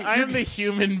I am the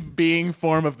human being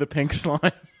form of the pink slime.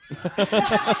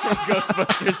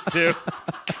 Ghostbusters 2.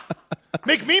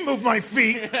 Make me move my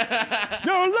feet.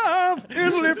 Your love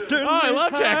is lifting. Oh, I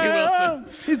love Jackie Wilson.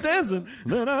 He's dancing.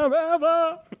 Than I've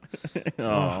ever.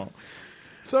 Oh.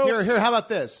 So here. How about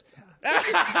this?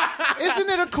 Isn't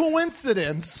it a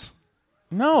coincidence?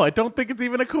 No, I don't think it's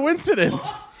even a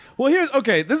coincidence. Well,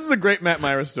 this is a great Matt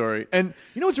Myra story. And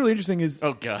you know what's really interesting is,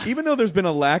 oh, God. Even though there's been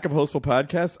a lack of Hostful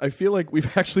podcasts, I feel like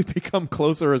we've actually become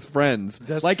closer as friends.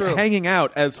 That's like true. hanging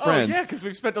out as friends. Oh, yeah, because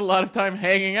we've spent a lot of time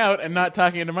hanging out and not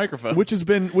talking into microphones. Which has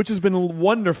been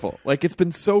wonderful. Like, it's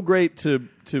been so great to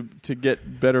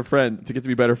get better to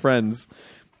be better friends.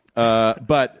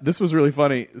 But this was really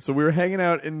funny. So we were hanging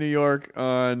out in New York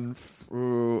on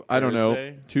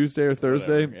Tuesday or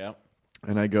Thursday. Whatever, yeah.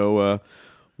 And I go,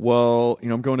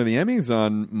 I'm going to the Emmys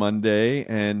on Monday,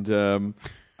 and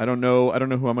I don't know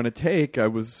who I'm going to take. I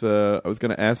was going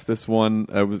to ask this one.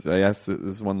 I asked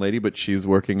this one lady, but she was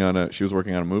working on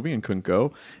a movie and couldn't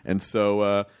go. And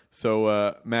so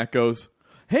Matt goes,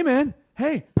 "Hey man,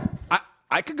 hey,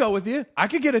 I could go with you. I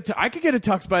could get a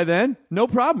tux by then. No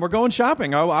problem. We're going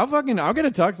shopping. I'll get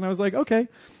a tux." And I was like, "Okay."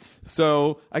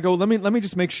 So I go, let me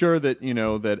just make sure that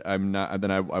that I'm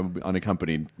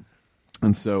unaccompanied.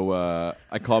 And so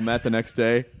I called Matt the next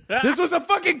day. This was a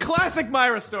fucking classic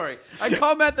Myra story. I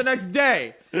called Matt the next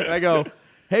day. And I go,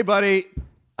 "Hey, buddy,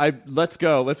 let's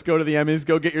go. Let's go to the Emmys.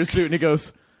 Go get your suit." And he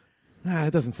goes, "Nah,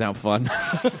 that doesn't sound fun."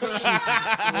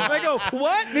 I go,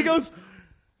 "What?" And he goes,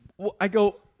 "Well,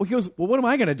 what am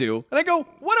I going to do?" And I go,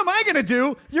 "What am I going to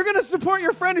do? You're going to support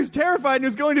your friend who's terrified and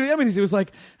who's going to the Emmys." He was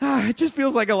like, "It just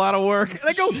feels like a lot of work." And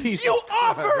I go, "You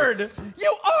offered!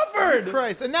 You offered!"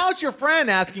 Christ. And now it's your friend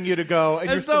asking you to go, and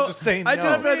you're still just saying no. I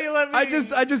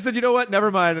just said, "You know what?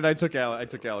 Never mind." And I took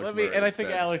Alex.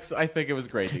 I think it was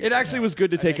great. It actually was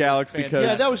good to take Alex because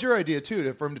yeah, that was your idea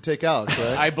too, for him to take Alex,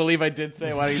 right? I believe I did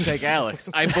say, "Why don't you take Alex?"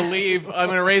 I believe I'm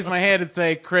going to raise my hand and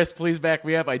say, "Chris, please back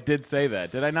me up." I did say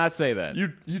that. Did I not say that?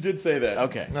 You did say that.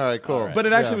 Okay. All right, cool. But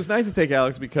it actually was nice to take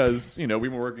Alex because we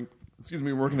were working.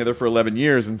 We were working together for 11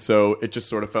 years, and so it just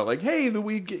sort of felt like, hey,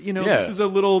 this is a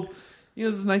little,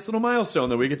 this is a nice little milestone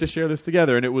that we get to share this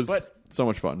together, and it was so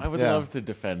much fun. I would love to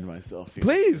defend myself here.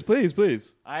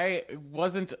 Please. I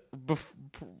wasn't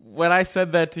when I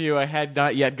said that to you. I had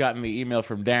not yet gotten the email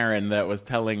from Darren that was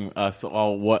telling us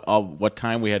all what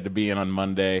time we had to be in on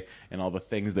Monday and all the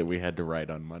things that we had to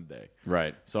write on Monday.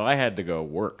 Right. So I had to go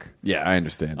work. Yeah, I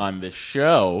understand. On this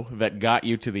show that got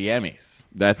you to the Emmys.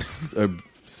 That's a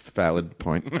valid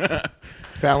point.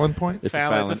 Fallon point? It's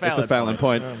a Fallon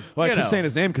point. Well, I keep saying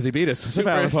his name because he beat us. It's a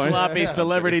Fallon point. Sloppy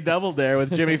celebrity double dare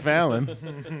with Jimmy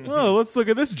Fallon. Oh, let's look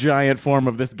at this giant form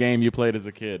of this game you played as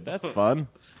a kid. That's fun.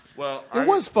 Well, it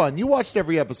was fun. You watched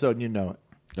every episode and you know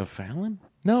it. Of Fallon?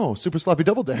 No, Super Sloppy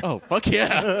Double Dare. Oh, fuck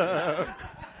yeah.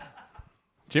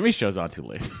 Jimmy's show's on too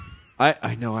late.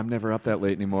 I know. I'm never up that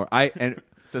late anymore.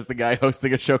 Says the guy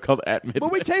hosting a show called At Midnight.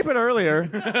 But we tape it earlier.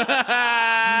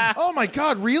 Oh my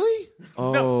God! Really?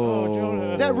 Oh,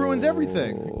 Jonah. That ruins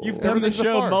everything. You've done the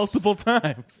show multiple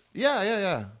times.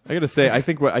 Yeah. I gotta say, I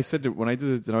think what I said when I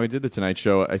did the Tonight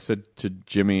Show, I said to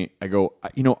Jimmy, I go,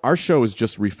 our show is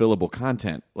just refillable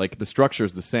content. Like the structure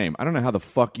is the same. I don't know how the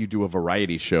fuck you do a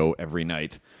variety show every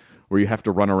night, where you have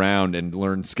to run around and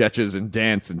learn sketches and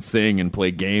dance and sing and play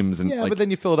games. And but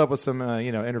then you fill it up with some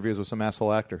interviews with some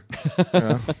asshole actor.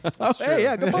 Hey,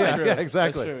 yeah, good point. Yeah,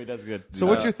 exactly. That's true. He does good. So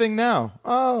what's your thing now?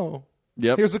 Oh,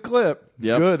 yep. Here's a clip.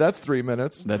 Yep. Good. That's 3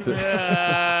 minutes. That's it.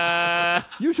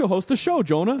 You should host a show,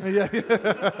 Jonah.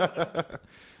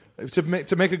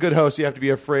 To make a good host, you have to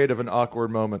be afraid of an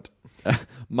awkward moment.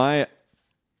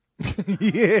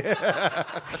 Yeah.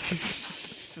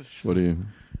 What do you?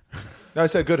 No, I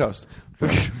said good host. No,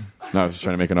 I was just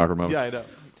trying to make an awkward moment. Yeah,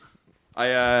 I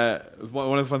know.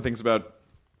 One of the fun things about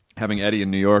having Eddie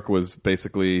in New York was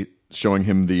basically showing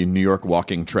him the New York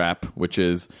walking trap, which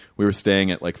is we were staying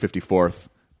at like 54th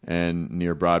and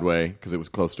near Broadway because it was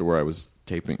close to where I was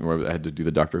taping, where I had to do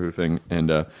the Doctor Who thing. And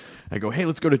I go, hey,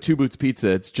 let's go to Two Boots Pizza.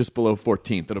 It's just below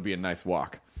 14th. It'll be a nice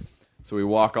walk. So we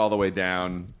walk all the way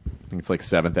down. I think it's like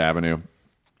 7th Avenue.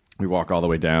 We walk all the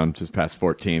way down just past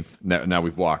 14th. Now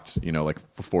we've walked, like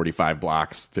 45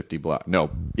 blocks, 50 blocks.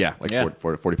 No, yeah,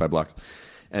 45 blocks.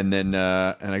 And then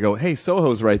and I go, hey,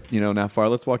 Soho's right, not far.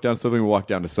 Let's walk down. So then we walk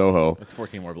down to Soho. That's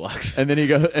 14 more blocks. And then he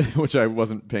goes, which I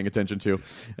wasn't paying attention to.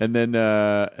 And then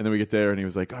we get there, and he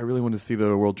was like, oh, I really want to see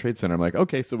the World Trade Center. I'm like,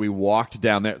 okay. So we walked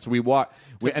down there. So we walked,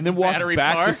 and then walked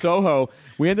back Park? to Soho.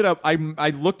 We ended up. I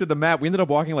looked at the map. We ended up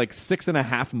walking like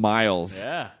 6.5 miles.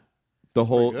 Yeah. The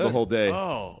whole day.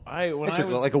 Oh, I was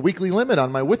like a weekly limit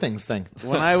on my Withings thing.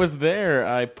 When I was there,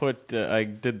 I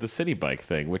did the city bike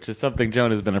thing, which is something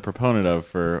Joan has been a proponent of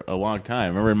for a long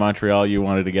time. Remember in Montreal, you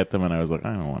wanted to get them, and I was like,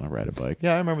 I don't want to ride a bike.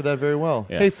 Yeah, I remember that very well.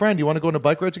 Yeah. Hey, friend, you want to go on a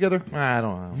bike ride together? I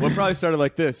don't know. Well, it probably started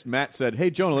like this. Matt said,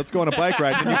 hey, Jonah, let's go on a bike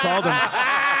ride. And you called him.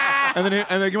 And then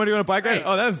you want to go on a bike ride? Hey,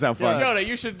 oh, that doesn't sound fun. Jonah,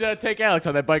 you should take Alex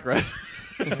on that bike ride.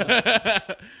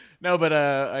 No, but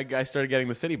I started getting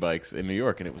the city bikes in New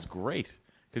York, and it was great.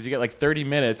 Because you get like 30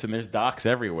 minutes and there's docks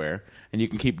everywhere, and you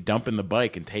can keep dumping the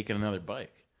bike and taking another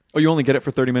bike. Oh, you only get it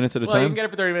for 30 minutes at a Well, time? you can get it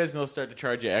for 30 minutes and they'll start to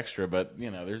charge you extra, but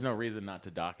there's no reason not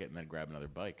to dock it and then grab another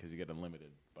bike because you get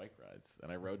unlimited bike rides.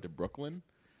 And I rode to Brooklyn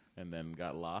and then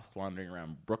got lost wandering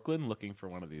around Brooklyn looking for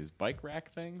one of these bike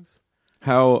rack things.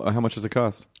 How much does it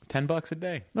cost? $10 a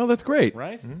day. No, that's great.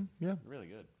 Right? Mm-hmm. Yeah. Really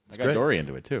good. I got Dory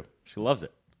into it too. She loves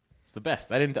it. It's the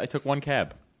best. I took one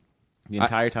cab. The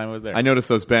entire time I was there. I noticed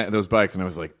those bikes, and I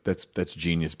was like, "That's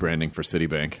genius branding for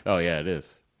Citibank." Oh yeah, it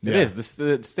is. It Yeah. is.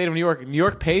 The state of New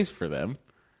York pays for them,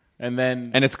 and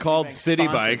it's called Citibank City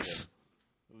sponsors Bikes,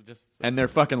 them. Just and their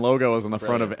fucking logo is on the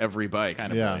front of Brilliant. every bike.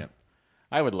 kind of Yeah. brilliant.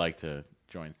 I would like to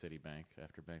join Citibank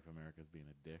after Bank of America's being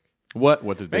a dick. What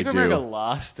did they Bank of do? America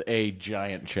lost a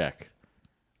giant check.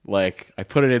 Like I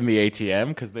put it in the ATM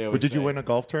because they always. But did you say- win a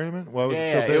golf tournament? Why was Yeah,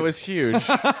 it so big? it was huge.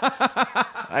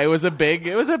 It was a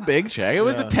big check. It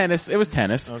was a tennis. It was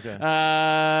tennis. Okay.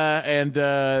 And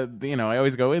I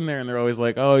always go in there, and they're always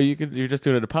like, "Oh, you're just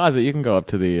doing a deposit. You can go up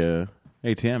to the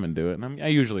ATM and do it." And I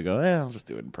usually go, "Yeah, I'll just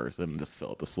do it in person and just fill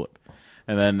out the slip."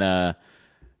 And then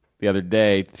the other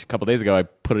day, a couple days ago, I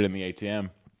put it in the ATM.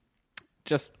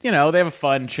 Just they have a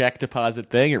fun check deposit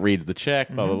thing. It reads the check,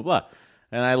 blah blah blah.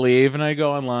 And I leave, and I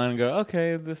go online and go,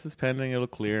 "Okay, this is pending. It'll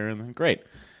clear." And then great.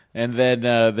 And then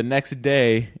the next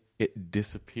day, it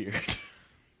disappeared.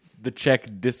 The check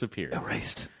disappeared.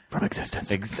 Erased from existence.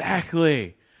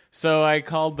 Exactly. So I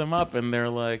called them up, and they're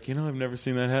like, I've never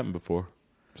seen that happen before.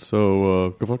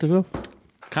 So go fuck yourself.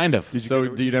 Kind of.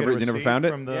 you never found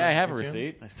it? Yeah, I have a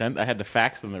receipt. I had to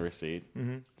fax them the receipt.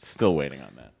 Still waiting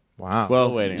on that. Wow.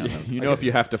 Well, waiting on them. if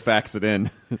you have to fax it in.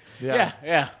 Yeah.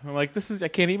 I'm like, I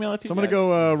can't email it to you. So I'm going to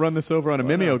go run this over on a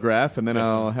mimeograph, and then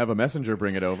I'll have a messenger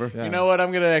bring it over. You know what?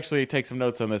 I'm going to actually take some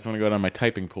notes on this. I'm going to go down my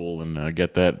typing pool and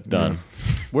get that done.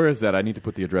 Where is that? I need to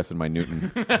put the address in my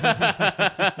Newton.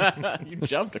 You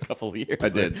jumped a couple of years. I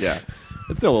did, yeah.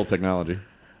 It's still a little technology.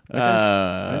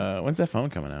 When's that phone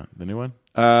coming out? The new one?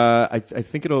 I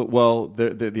think it'll. Well,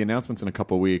 the announcement's in a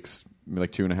couple of weeks,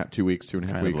 like 2.5 weeks, 2.5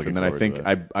 Kind of weeks, looking and then I forward think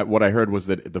to what I heard was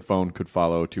that the phone could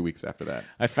follow 2 weeks after that.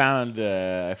 I found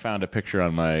a picture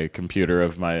on my computer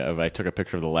I took a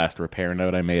picture of the last repair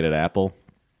note I made at Apple,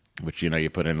 which you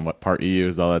put in what part you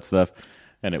used, all that stuff,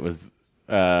 and it was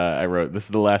I wrote, "This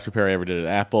is the last repair I ever did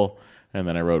at Apple." And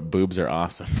then I wrote, "Boobs are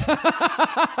awesome."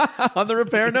 On the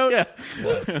repair note? Yeah.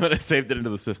 And then I saved it into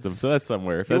the system. So that's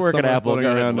somewhere. If you That's work at somewhere Apple, go floating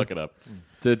ahead and around. look it up.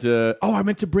 I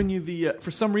meant to bring you the. For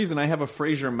some reason, I have a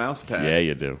Fraser mouse pad Yeah,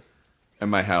 you do. in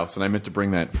my house, and I meant to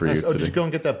bring that for you Oh, did today. you go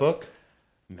and get that book?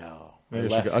 No. Maybe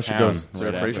Left I should go. town Is there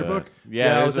a right Fraser after book? that.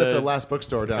 Yeah, I there's was at a- the last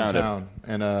bookstore found it. downtown,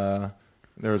 and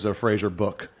there was a Fraser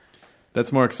book.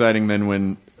 That's more exciting than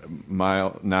when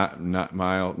Niles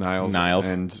Niles.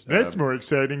 and more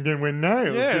exciting than when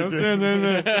Niles.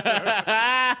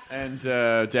 and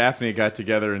Daphne got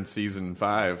together in season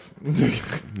 5.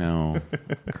 No.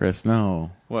 Chris,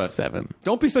 no. What? 7.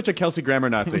 Don't be such a Kelsey Grammer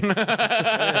Nazi.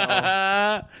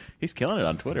 He's killing it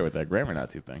on Twitter with that grammar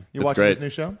Nazi thing. You That's watching great. this new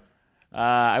show?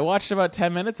 I watched about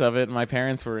 10 minutes of it. My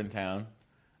parents were in town.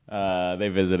 They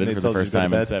visited They for the told you first to go to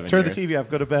time in bed? 7 Turn years. the TV off.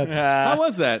 Go to bed. How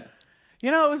was that? It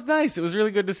was nice. It was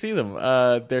really good to see them.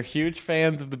 They're huge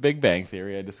fans of The Big Bang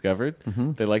Theory, I discovered.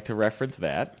 They like to reference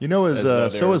that. You know, As though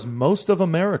so they're- is most of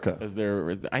America.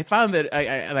 I found that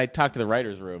I talked to the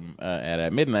writers' room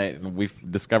at midnight, and we've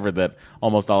discovered that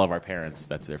almost all of our parents,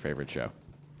 that's their favorite show.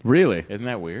 Really? Isn't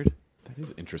that weird? That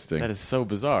is interesting. That is so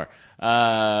bizarre.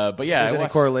 But yeah, Is I any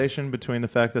watched correlation between the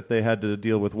fact that they had to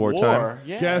deal with wartime? War.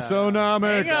 Yeah.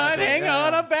 Guessonomics. Hang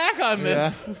on, I'm back on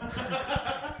this.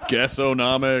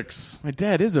 Guessonomics. My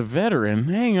dad is a veteran.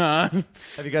 Hang on.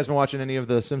 Have you guys been watching any of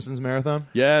the Simpsons marathon?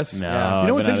 Yes. No, You I've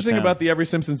know what's been out of interesting town. about the Every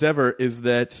Simpsons Ever is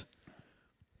that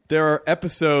there are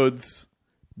episodes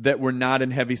that were not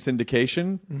in heavy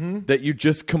syndication that you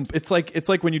just it's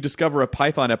like when you discover a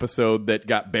Python episode that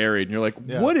got buried and you're like,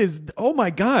 Yeah. what is? Oh my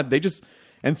god! They just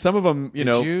and some of them, Did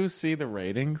you see the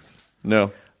ratings?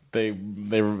 no.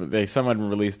 Someone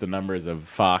released the numbers of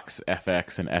Fox,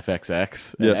 FX, and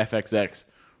FXX, and Yeah. FXX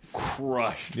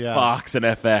crushed Yeah. Fox and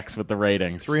FX with the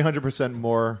ratings. 300%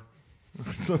 more.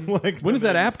 So, like, When does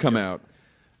that app come out?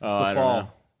 I don't fall. know.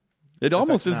 It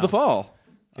almost is Now. the fall.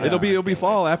 It'll be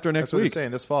fall after next That's what they're week.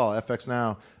 saying. This fall, FX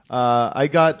Now. I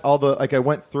got all the I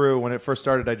went through when it first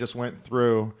started. I just went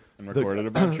through And recorded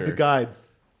a bunch, the or- guide,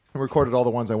 and recorded all the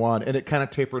ones I wanted, and it kind of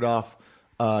tapered off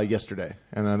yesterday.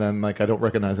 And then I don't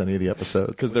recognize any of the episodes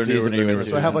Because they're Season newer. are you They're in?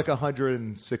 So I have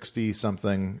 160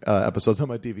 something episodes on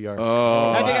my DVR.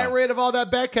 Oh, I think I got rid of all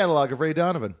that back catalog of Ray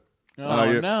Donovan. Oh,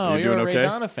 you're no, you're doing a Ray okay?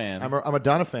 Donna fan. I'm a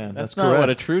Donna fan. That's That's not correct. what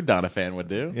a true Donna fan would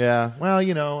do. Yeah. Well,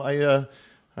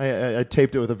 I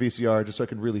taped it with a VCR just so I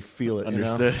could really feel it.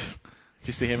 Understood. Did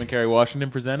you see him and Kerry Washington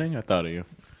presenting? I thought of you.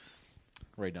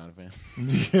 Ray Donna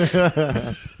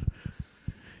fan.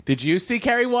 Did you see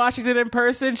Kerry Washington in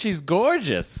person? She's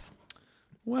gorgeous.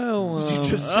 well.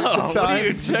 Oh, what are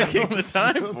you checking the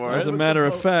time for? As a matter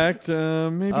of fact,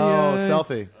 maybe Oh, I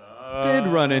selfie. did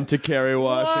run into Kerry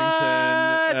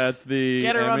Washington What? at the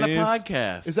Get her on the Emmys.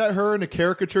 podcast. Is that her in a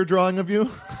caricature drawing of you?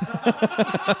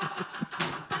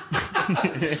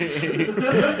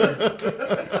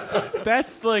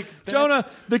 That's like Jonah,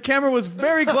 the camera was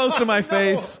very close to my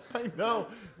face. I know.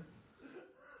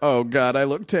 Oh, God, I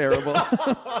look terrible. I'm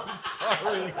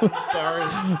sorry.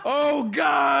 Oh,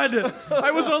 God. I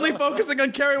was only focusing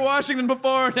on Kerry Washington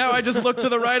before. Now I just look to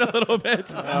the right a little bit.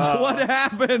 What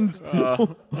happened?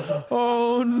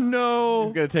 Oh, no.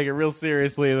 He's gonna take it real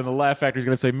seriously, and then the Laugh Factory's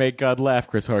gonna say, "Make God laugh,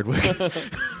 Chris Hardwick."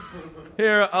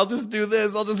 Here, I'll just do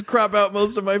this. I'll just crop out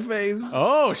most of my face.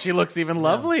 Oh, she looks even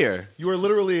lovelier. You are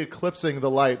literally eclipsing the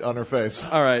light on her face.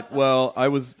 All right. Well, I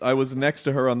was next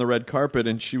to her on the red carpet,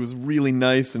 and she was really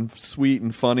nice and sweet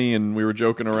and funny, and we were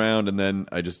joking around, and then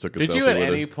I just took a selfie Did you at with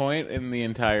her. any point in the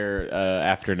entire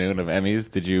afternoon of Emmys,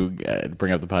 did you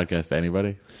bring up the podcast to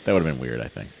anybody? That would have been weird, I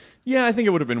think. Yeah, I think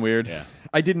it would have been weird. Yeah.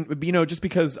 I didn't, just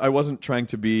because I wasn't trying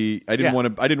to be. I didn't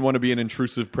want to be an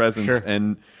intrusive presence, Sure.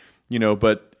 and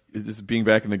but. Just being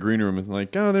back in the green room is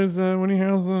like, oh, there's Woody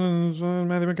Harrelson and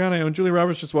Matthew McConaughey and Julie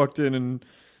Roberts just walked in, and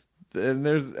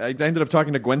I ended up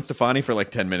talking to Gwen Stefani for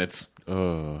like 10 minutes.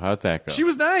 Oh, how'd that go? She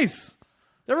was nice.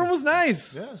 Everyone was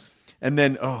nice. Yes. And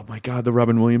then, oh my God, the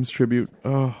Robin Williams tribute.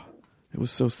 Oh, it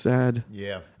was so sad.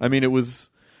 Yeah. I mean, it was,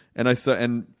 and I saw,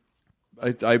 and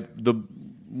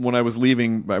when I was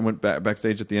leaving, I went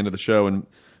backstage at the end of the show, and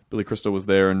Billy Crystal was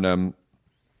there, and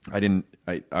I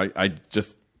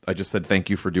just said thank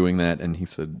you for doing that, and he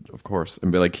said, of course,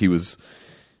 and he was,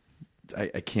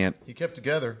 I can't. He kept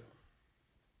together.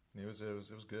 It was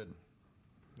good.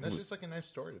 And that's just like a nice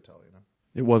story to tell, you know.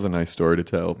 It was a nice story to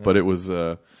tell, but it was,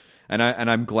 and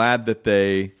I'm glad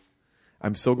that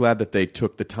I'm so glad that they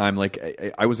took the time.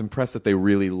 Like I was impressed that they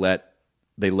really let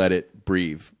it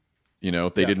breathe. You know,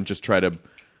 they didn't just try to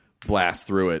blast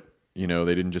through it. You know,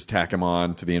 they didn't just tack him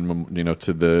on to the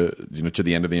to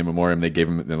the end of the in memoriam. They gave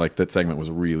him that segment was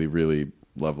really, really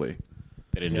lovely.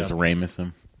 They didn't just Ramus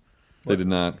him. They did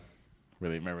not.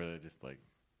 Really, remember they just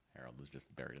Harold was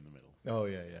just buried in the middle. Oh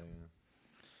yeah.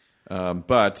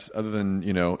 But other than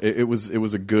it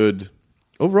was a good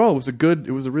overall.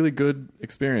 It was a really good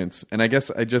experience. And I guess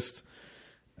I just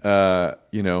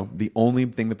the only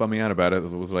thing that bummed me out about it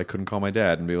was that I couldn't call my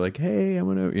dad and be like, hey, I'm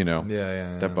gonna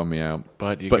that bummed me out.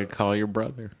 But you could call your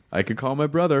brother. I could call my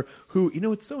brother, who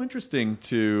it's so interesting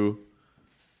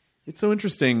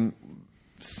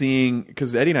seeing,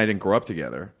 because Eddie and I didn't grow up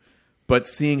together, but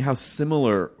seeing how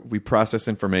similar we process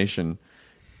information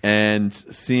and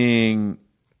seeing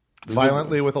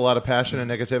Violently with a lot of passion and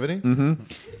negativity. Mm-hmm.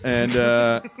 And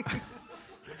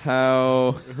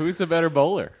how who's the better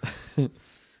bowler?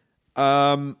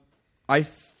 I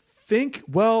think,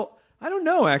 well, I don't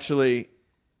know, actually.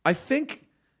 I think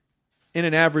in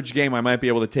an average game I might be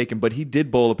able to take him, but he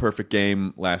did bowl a perfect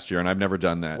game last year, and I've never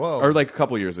done that. Whoa. Or like a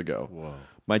couple years ago. Whoa.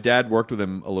 My dad worked with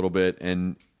him a little bit,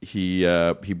 and he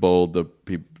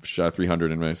shot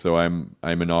 300 in me, so I'm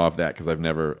in awe of that because I've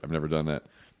never done that.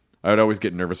 I would always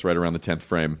get nervous right around the 10th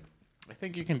frame. I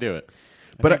think you can do it.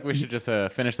 But I think we should just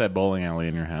finish that bowling alley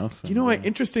in your house. You know, I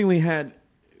interestingly had,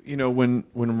 when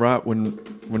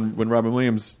Robin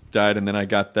Williams died, and then I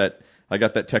got that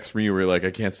text from you where you're like,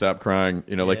 I can't stop crying.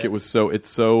 It's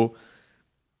so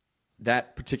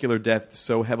that particular death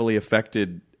so heavily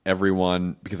affected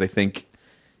everyone because I think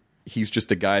he's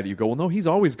just a guy that you go, well, no, he's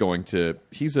always going to.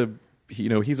 He's a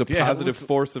positive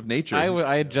force of nature.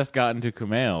 I had just gotten to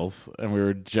Kumail's, and we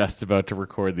were just about to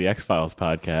record the X-Files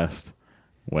podcast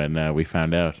when we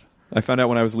found out. I found out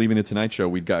when I was leaving the Tonight Show.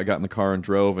 We got in the car and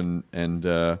drove, and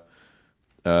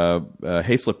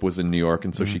Hayslip was in New York,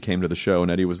 and so she came to the show,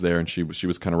 and Eddie was there, and she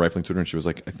was kind of rifling Twitter, and she was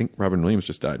like, I think Robin Williams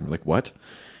just died. And we're like, what?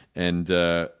 And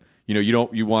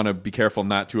you want to be careful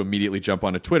not to immediately jump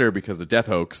onto Twitter because of death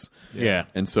hoax. Yeah.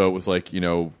 And so it was like,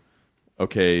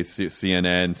 okay,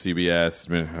 CNN,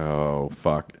 CBS, oh,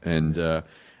 fuck. And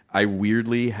I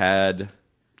weirdly had...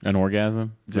 An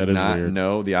orgasm? That is weird.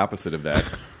 No, the opposite of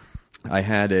that. I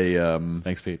had a...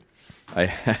 Thanks, Pete. I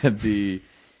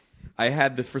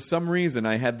had for some reason,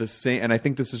 I had the same... And I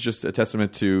think this is just a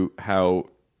testament to how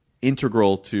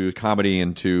integral to comedy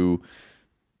and to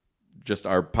just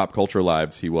our pop culture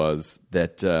lives he was,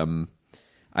 that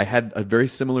I had a very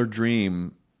similar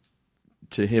dream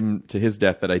to his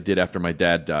death that I did after my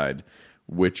dad died,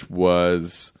 which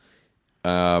was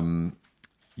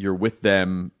you're with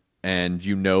them and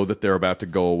you know that they're about to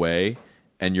go away,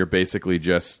 and you're basically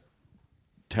just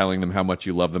telling them how much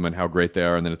you love them and how great they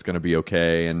are, and that it's going to be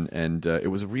okay. And it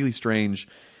was a really strange.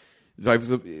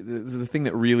 The thing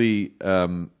that really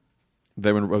that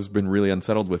I've been really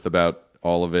unsettled with about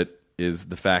all of it is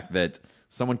the fact that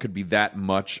someone could be that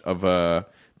much of a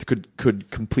could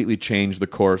completely change the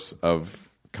course of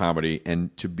comedy,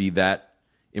 and to be that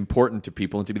important to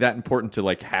people and to be that important to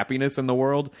like happiness in the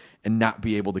world and not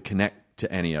be able to connect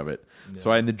to any of it. Yeah.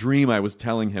 So in the dream I was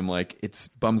telling him like it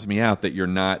bums me out that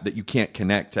that you can't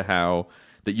connect to how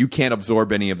that you can't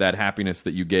absorb any of that happiness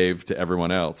that you gave to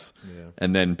everyone else. Yeah.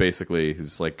 And then basically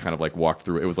he's like kind of like walked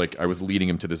through. It was like I was leading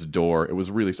him to this door. It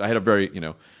was really I had a very,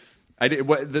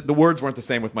 the words weren't the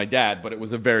same with my dad, but it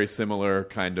was a very similar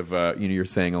kind of you're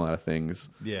saying a lot of things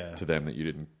to them that you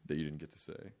didn't get to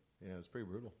say. Yeah, it was pretty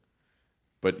brutal.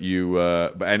 But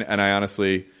I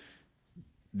honestly,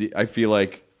 I feel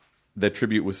like that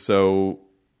tribute was so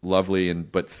lovely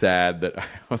but sad that I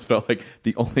almost felt like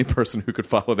the only person who could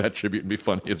follow that tribute and be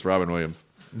funny is Robin Williams.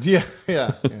 Yeah.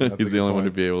 He's the only one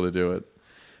to be able to do it.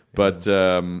 But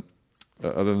other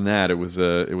than that, it was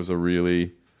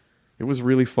really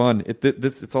fun.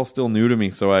 It's all still new to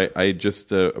me, so I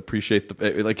just appreciate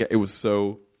it was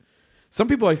so. Some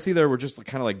people I see there were just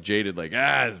kind of like jaded, like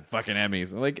it's fucking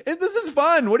Emmys. I'm like, this is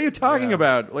fun. What are you talking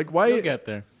about? Like, why? You'll get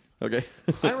there. Okay.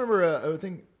 I remember. I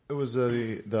think it was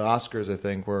the Oscars. I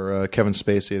think where Kevin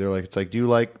Spacey. They're like, it's like, do you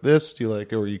like this? Do you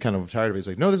like, or are you kind of tired of it? He's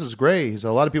like, no, this is great. He's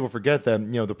a lot of people forget that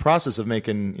the process of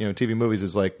making TV movies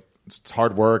is like. It's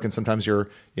hard work, and sometimes you're,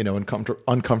 in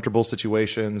uncomfortable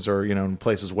situations, or in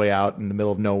places way out in the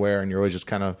middle of nowhere, and you're always just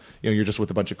kind of, you're just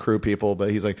with a bunch of crew people. But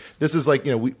he's like, this is like,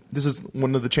 this is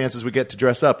one of the chances we get to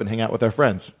dress up and hang out with our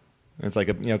friends. And it's like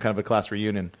a, kind of a class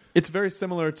reunion. It's very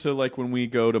similar to like when we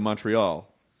go to Montreal,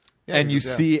 and you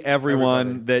see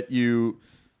everyone that you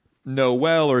know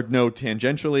well or know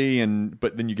tangentially,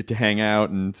 but then you get to hang out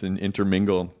and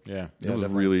intermingle. Yeah, it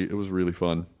was really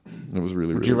fun. It was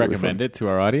really. Would you recommend it to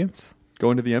our audience?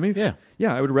 Going to the Emmys?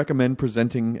 Yeah. I would recommend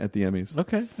presenting at the Emmys.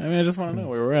 Okay, I just want to know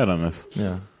where we're at on this.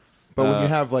 Yeah, but when you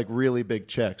have like really big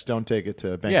checks, don't take it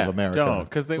to Bank of America. Don't,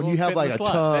 because when you have like a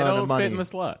ton of money, fit in the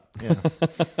slot. Yeah.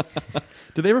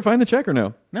 Did they ever find the check or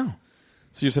no? No.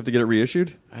 So you just have to get it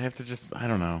reissued? I have to I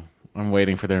don't know. I'm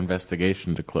waiting for their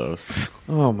investigation to close.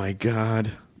 Oh my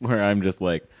God. Where I'm just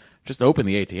like, just open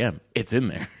the ATM. It's in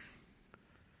there.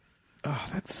 Oh,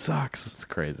 that sucks. It's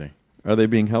crazy. Are they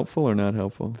being helpful or not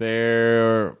helpful?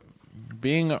 They're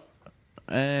being... but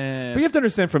you have to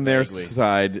understand from their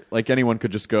side, like anyone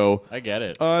could just go... I get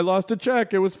it. I lost a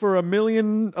check. It was for $11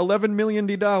 million.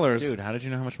 Dude, how did you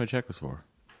know how much my check was for?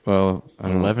 Well, I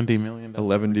don't know. $11 million.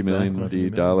 $11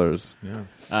 million.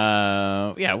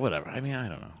 Yeah, whatever. I mean, I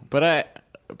don't know. But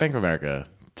Bank of America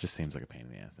just seems like a pain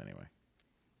in the ass anyway.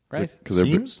 Right?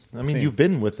 Seems? I mean, you've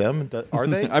been with them. Are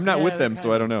they? I'm not with them,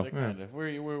 so I don't know. Kind of. Where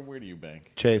do you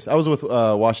bank? Chase. I was with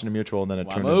Washington Mutual, and then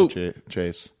it turned into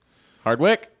Chase.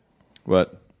 Hardwick?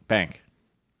 What? Bank.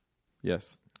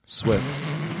 Yes.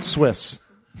 Swiss.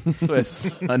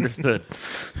 Understood.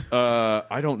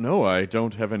 I don't know. I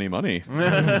don't have any money.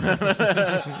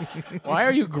 Why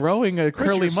are you growing a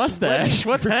curly mustache?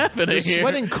 What's happening you're here?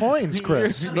 Sweating coins,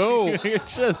 Chris. No. You're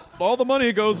just... All the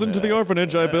money goes into the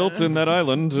orphanage I built in that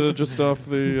island just off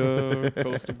the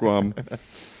coast of Guam.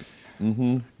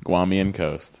 Mm-hmm. Guamian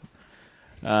coast.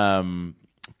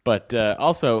 But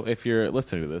also, if you're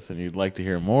listening to this and you'd like to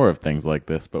hear more of things like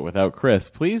this, but without Chris,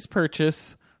 please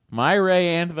purchase My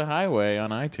Ray and the Highway on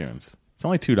iTunes. It's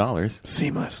only $2.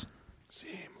 Seamless.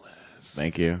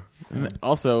 Thank you. And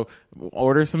also,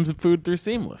 order some food through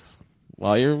Seamless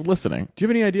while you're listening. Do you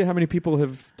have any idea how many people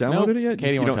have downloaded it yet?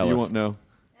 Katie won't tell us. You won't know.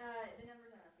 The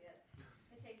numbers aren't up yet.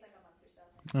 It takes like a month or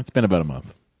so. It's been about a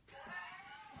month.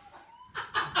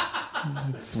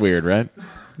 It's weird, right?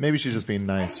 Maybe she's just being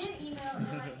nice.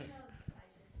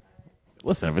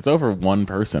 Listen, if it's over one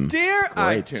person, Dear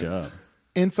great iTunes. job.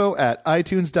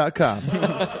 info@itunes.com.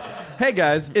 Hey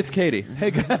guys, it's Katie.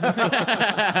 Hey guys.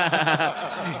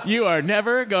 You are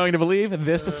never going to believe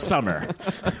this summer.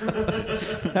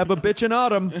 Have a bitch in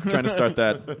autumn. Trying to start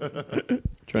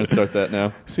that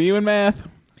now. See you in math.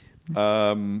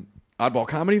 Oddball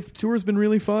Comedy Tour has been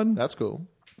really fun. That's cool.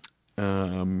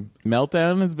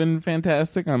 Meltdown has been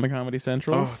fantastic on the Comedy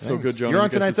Central. Oh, so good, Jonah. You're on You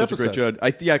guys tonight's did such a episode.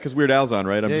 great job. Yeah, because Weird Al's on,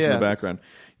 right? I'm just in yeah. the background.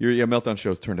 Your Meltdown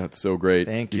shows turned out so great.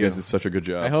 Thank You you. guys did such a good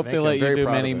job. I hope Thank they you. let I'm you very do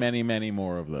proud many, of it. many, many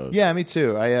more of those. Yeah, me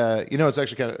too. It's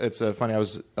actually kind of, it's funny. I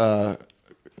was, like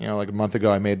a month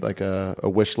ago, I made like a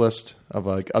wish list of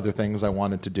like other things I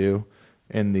wanted to do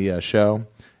in the show.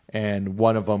 And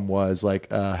one of them was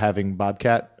like having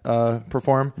Bobcat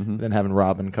perform, then having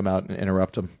Robin come out and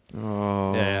interrupt him.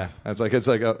 Oh. Yeah.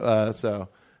 So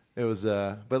it was,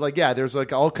 but like, yeah, there's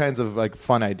like all kinds of like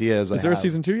fun ideas. Is there a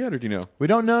season 2 yet, or do you know? We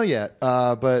don't know yet,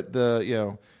 but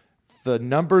the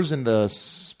numbers in the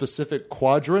specific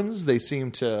quadrants they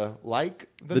seem to like.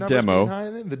 the numbers demo. being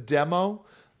high, the demo.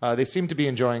 They seem to be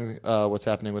enjoying what's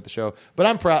happening with the show, but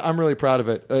I'm proud. I'm really proud of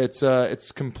it.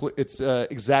 It's complete. It's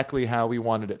exactly how we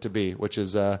wanted it to be, which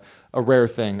is a rare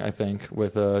thing, I think,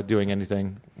 with doing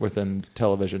anything within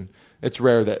television. It's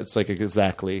rare that it's like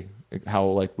exactly how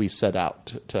like we set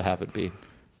out to have it be.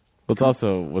 Well, it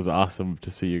also was awesome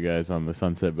to see you guys on the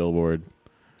Sunset Billboard.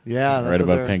 Yeah, right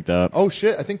above Pinked Up. Oh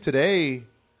shit! I think today,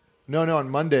 no,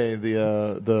 on Monday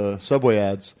the subway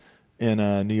ads in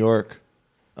New York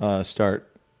start.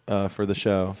 For the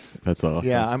show. That's awesome.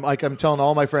 Yeah, I'm telling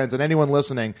all my friends and anyone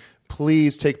listening,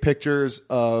 please take pictures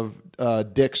of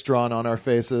dicks drawn on our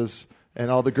faces and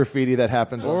all the graffiti that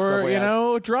happens on subway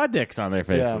ads. Draw dicks on their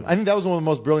faces. Yeah, I think that was one of the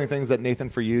most brilliant things that Nathan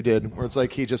For You did, where it's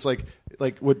like he just like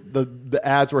what the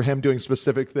ads were him doing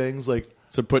specific things like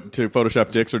to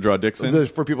Photoshop dicks or draw dicks in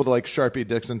for people to like Sharpie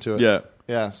dicks into it.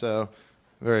 Yeah. So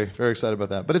very, very excited about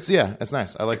that. But it's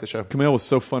nice. I like the show. Kumail was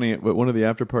so funny at one of the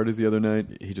after parties the other night.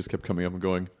 He just kept coming up and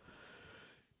going,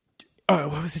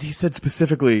 what was it he said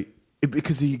specifically?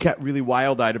 Because he got really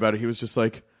wild-eyed about it. He was just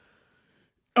like,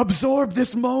 absorb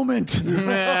this moment. Do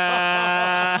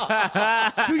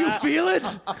you feel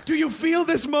it? Do you feel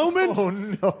this moment? Oh,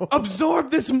 no.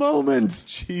 Absorb this moment.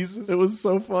 Jesus. It was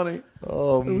so funny.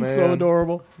 Oh, man. It was man. so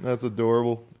adorable. That's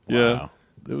adorable. Yeah. Wow.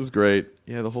 It was great.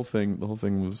 Yeah, the whole thing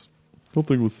was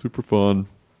super fun.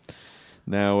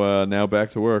 Now back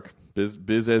to work.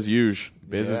 Biz as usual.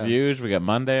 Biz as usual. We got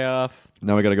Monday off.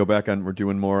 Now we got to go back on. We're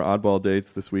doing more Oddball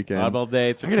dates this weekend. Oddball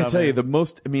dates. I got to tell you,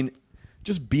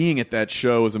 just being at that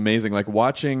show is amazing. Like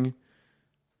watching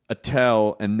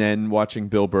Attell and then watching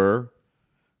Bill Burr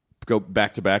go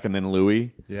back to back, and then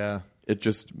Louis. Yeah, it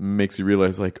just makes you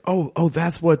realize, like, oh,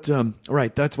 that's what.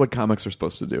 Right, that's what comics are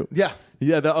supposed to do. Yeah,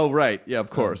 right, yeah, of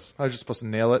course. I was just supposed to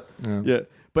nail it. Yeah.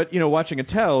 But watching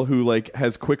Attell, who like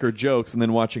has quicker jokes, and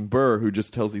then watching Burr, who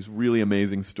just tells these really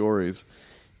amazing stories.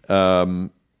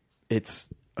 It's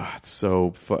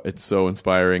so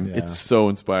inspiring. Yeah. It's so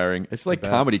inspiring. It's like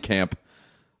comedy camp.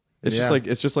 It's just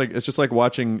like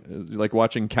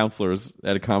watching counselors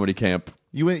at a comedy camp.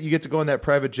 You get to go on that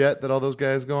private jet that all those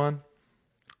guys go on.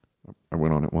 I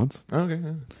went on it once. Okay.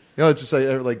 Yeah. It's just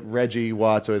like Reggie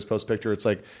Watts always posts picture. It's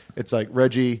like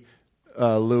Reggie,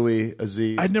 Louis,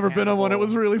 Aziz. I'd never been on one. It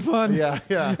was really fun. Yeah.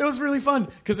 It was really fun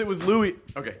because it was Louis.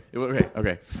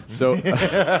 Okay. So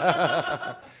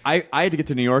I had to get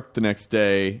to New York the next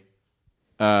day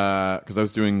because I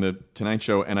was doing the Tonight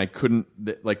Show, and I couldn't.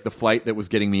 The flight that was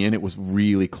getting me in, it was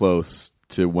really close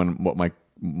to what my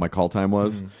call time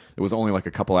was. It was only like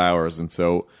a couple hours, and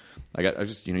so I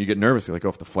just you get nervous. You're like,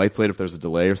 if the flight's late, if there's a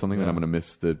delay or something, then I'm going to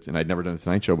miss and I'd never done the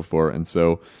Tonight Show before, and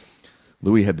so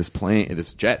Louis had this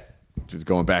jet.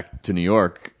 Going back to New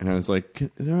York, and I was like,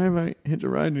 "Is it all right if I hitch a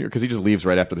ride to New York?" Because he just leaves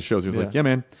right after the show. So he was like, "Yeah,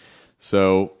 man."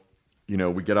 So,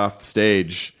 we get off the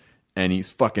stage, and he's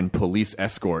fucking police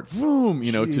escort, boom,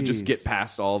 to just get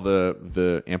past all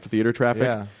the amphitheater traffic.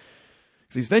 Yeah,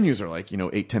 because these venues are like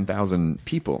 8,000-10,000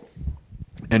 people,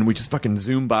 and we just fucking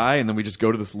zoom by, and then we just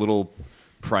go to this little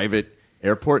private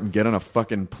airport and get on a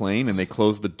fucking plane, and they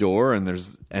close the door, and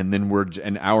then we're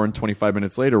an hour and 25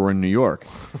 minutes later, we're in New York.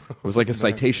 It was like a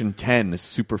Citation 10, this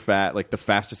super fat, like the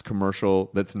fastest commercial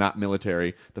that's not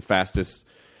military, the fastest.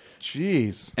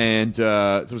 Jeez. And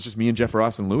so it was just me and Jeff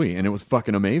Ross and Louis, and it was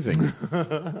fucking amazing.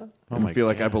 I feel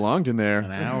like I belonged in there.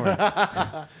 An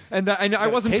hour. And I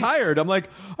wasn't tired. I'm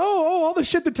like, all the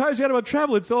shit that tires you out about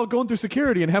travel, it's all going through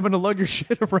security and having to lug your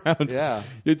shit around. Yeah.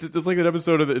 It's like that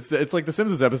episode of it's like the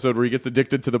Simpsons episode where he gets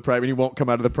addicted to the private and he won't come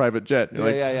out of the private jet. You're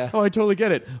like, yeah. Oh, I totally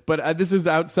get it. But this is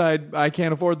outside. I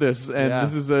can't afford this, and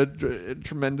this is a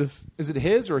tremendous. Is it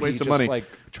his or waste he of just money. Like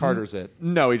charters it?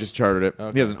 No, he just chartered it.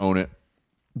 Okay. He doesn't own it.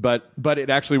 But it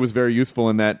actually was very useful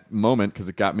in that moment because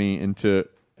it got me into.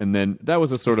 And then that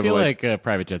was a sort I feel of like a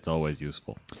private jet's always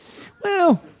useful.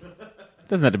 Well,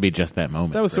 doesn't have to be just that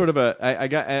moment. that was Chris. sort of a.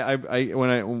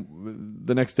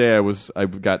 The next day I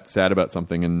got sad about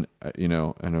something, and and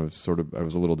I was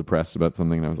a little depressed about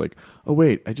something, and I was like, oh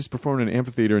wait, I just performed in an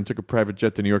amphitheater and took a private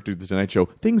jet to New York to do the Tonight Show.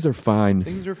 Things are fine.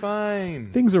 Things are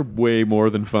fine. Things are way more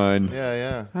than fine.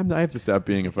 Yeah. I have to stop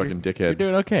being a fucking dickhead. You're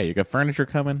doing okay. You got furniture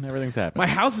coming. Everything's happening. My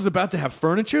house is about to have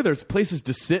furniture. There's places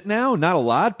to sit now. Not a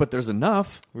lot, but there's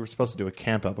enough. We were supposed to do a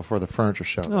camp out before the furniture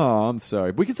show. Oh, I'm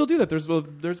sorry. We can still do that.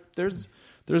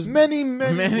 There's many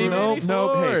floors. Hey,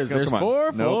 There's come on.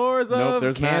 4 floors of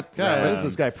there's not. God, what is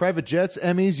this guy? Private jets,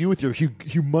 Emmys, you with your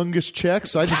humongous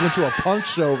checks. I just went to a punk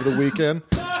show over the weekend.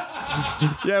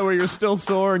 Yeah, where you're still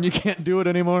sore and you can't do it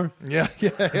anymore. Yeah.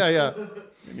 And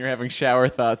you're having shower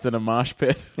thoughts in a mosh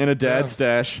pit. In a dad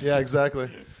stash. Yeah, exactly.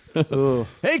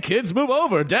 Hey, kids, move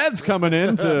over. Dad's coming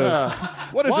in to...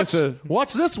 What is this?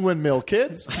 Watch this windmill,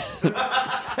 kids.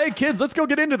 Hey, kids, let's go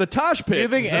get into the Tosh pit. Do you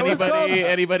think Is that what it's called?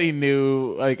 anybody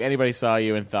knew, like anybody saw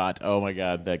you and thought, oh my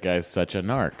God, that guy's such a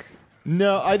narc?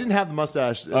 No, I didn't have the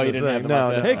mustache. Oh, you didn't have the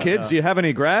mustache? Hey, kids, do you have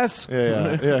any grass?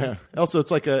 Yeah. Also,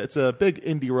 it's a big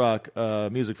indie rock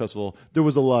music festival. There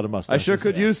was a lot of I mustaches. sure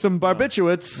could use some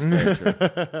barbiturates.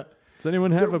 Does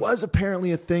anyone have There was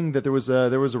apparently a thing that there was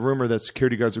a rumor that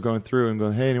security guards were going through and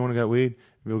going, "Hey, anyone got weed?"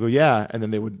 And people go, "Yeah," and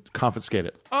then they would confiscate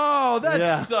it. Oh, that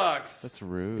Yeah. sucks. That's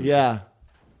rude. Yeah,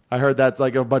 I heard that.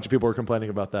 Like a bunch of people were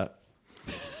complaining about that.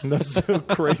 And that's so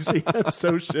crazy. That's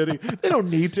so shitty. They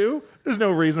don't need to. There's no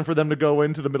reason for them to go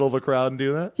into the middle of a crowd and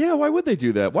do that. Yeah, why would they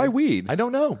do that? Why weed? I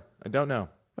don't know.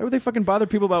 Why would they fucking bother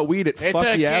people about weed at It's Fuck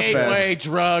a Yeah gateway Fest?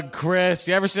 drug, Chris.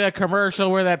 You ever see that commercial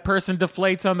where that person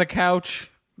deflates on the couch?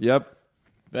 Yep.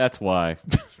 That's why.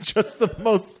 Just the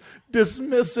most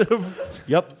dismissive.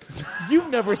 Yep. You've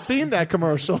never seen that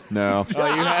commercial. No. Oh,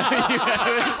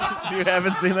 you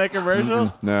haven't seen that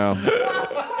commercial? No.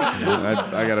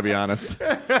 I got to be honest.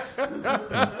 I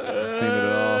haven't seen it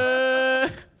at all.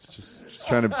 Just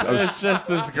trying to. I was It's just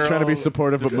this girl. trying to be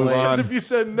supportive, but move As on. if you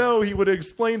said no, he would have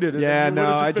explained it. And Yeah, then you no,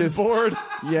 would have I just just- been bored.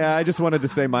 Yeah, I just wanted to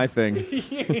say my thing.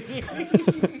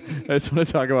 I just want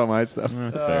to talk about my stuff.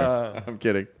 That's fair. I'm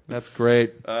kidding. That's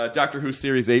great. Doctor Who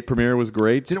Series 8 premiere was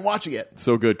great. Didn't watch it yet.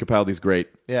 So good. Capaldi's great.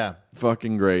 Yeah.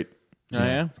 Fucking great. Oh,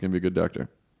 yeah? It's going to be a good Doctor.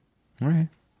 All right.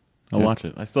 I'll watch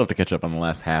it. I still have to catch up on the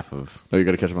last half of Oh, you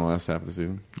got to catch up on the last half of the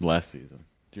season. last season.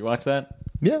 Did you watch that?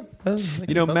 Yeah.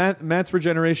 You know, Matt's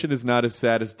regeneration is not as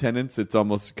sad as Tennant's. It's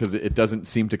almost because it doesn't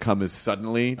seem to come as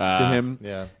suddenly to him.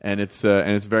 Yeah. And it's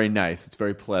very nice. It's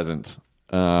very pleasant.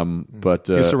 But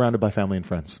You're surrounded by family and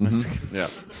friends. yeah.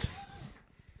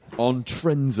 On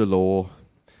Trenzalore.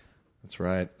 That's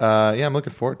right. Yeah, I'm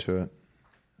looking forward to it.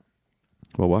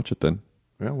 Well, watch it then.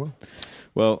 Yeah, well.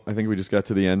 Well, I think we just got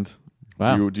to the end.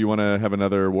 Wow. Do you want to have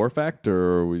another war fact,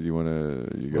 or do you want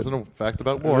to? It wasn't a fact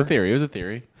about It was war. a theory. It was a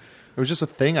theory. It was just a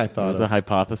thing I It thought was of. a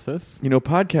hypothesis. You know,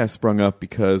 podcasts sprung up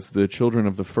because the children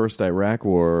of the first Iraq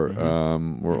War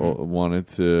wanted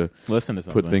to Listen to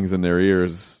something. put things in their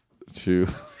ears to.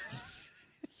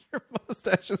 Your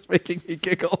mustache is making me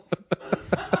giggle.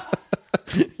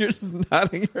 You're just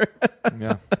nodding your head.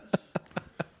 Yeah.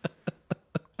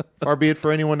 Far be it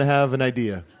for anyone to have an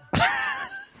idea.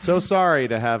 So sorry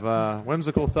to have a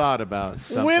whimsical thought about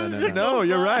something. Whimsical? No,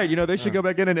 you're right. You know, they should go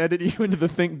back in and edit you into the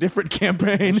Think Different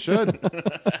campaign. They should.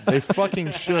 They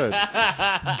fucking should.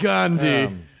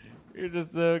 Gandhi. You're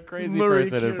just a crazy Marie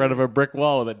person in Curie. front of a brick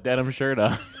wall with a denim shirt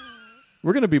on.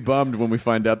 We're going to be bummed when we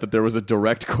find out that there was a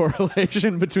direct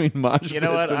correlation between Moshpits. You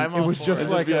know what? and- I'm It all was for just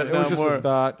it. like Yeah, it was just more. a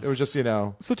thought. It was just, you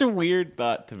know. Such a weird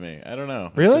thought to me. I don't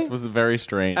know. Really? This was very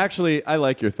strange. Actually, I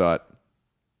like your thought.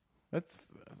 That's,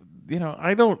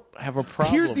 I don't have a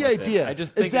problem. Here's the with it. idea. I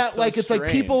just think is that it's so like it's like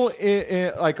strange. people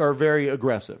like are very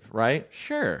aggressive, right?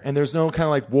 Sure. And there's no kind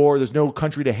of like war. There's no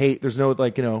country to hate. There's no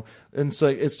like, you know, and so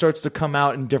it starts to come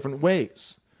out in different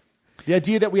ways. The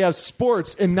idea that we have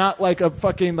sports and not like a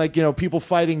fucking like, you know, people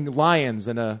fighting lions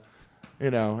in a,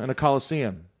 you know, in a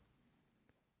coliseum.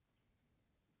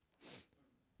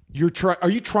 Are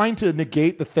you trying to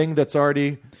negate the thing that's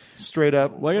already straight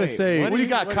up? Well, I got to Wait, say, what do you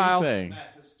got, are Kyle? saying?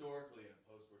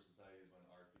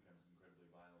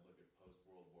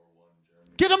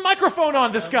 Get a microphone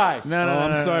on this guy. No, no, oh, no,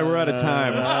 I'm no, sorry, we're out of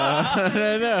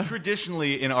time.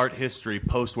 Traditionally, in art history,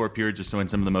 post-war periods are when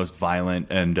some of the most violent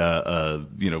and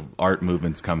art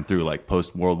movements come through. Like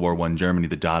post-World War I Germany,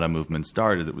 the Dada movement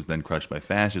started. It was then crushed by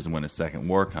fascism when a second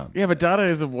war comes. Yeah, but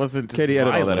Dadaism wasn't Katie,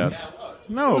 edit all that violent. out.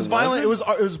 No, It was violent. It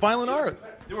was violent art.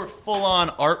 There were full-on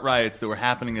art riots that were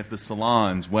happening at the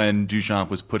salons when Duchamp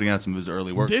was putting out some of his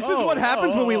early work. This is what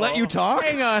happens when we let you talk?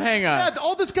 Hang on. Yeah,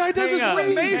 all this guy does Hang is on.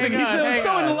 read. Amazing. Hang He's on, so hang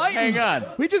on, enlightened. hang on.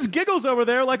 He just giggles over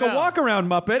there like a No. walk-around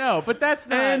Muppet. No, but that's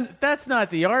not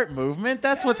the art movement.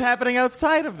 That's what's happening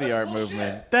outside of the art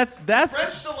movement. That's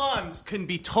French salons can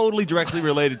be totally directly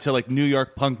related to like New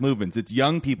York punk movements. It's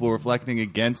young people reflecting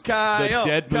against Kyle, the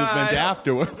dead movement Kyle.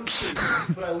 afterwards.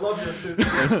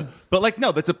 But like,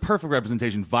 no, that's a perfect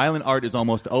representation. Violent art is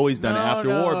almost always done after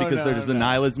war because there's a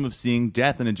nihilism of seeing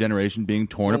death in a generation being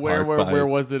torn apart. Where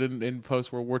was it in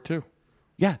post World War II?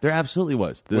 Yeah, there absolutely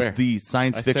was. Where? The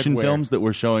science I said fiction where. films that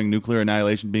were showing nuclear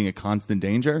annihilation being a constant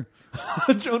danger.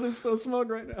 Jonah's so smug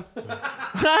right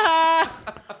now.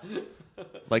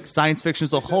 Like science fiction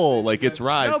as a whole, like its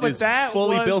rise No, but is that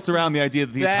fully was- built around the idea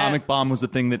that the that- atomic bomb was the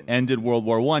thing that ended World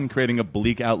War I, creating a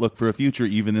bleak outlook for a future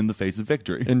even in the face of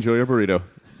victory. Enjoy your burrito.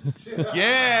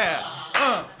 Yeah!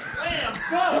 Slam!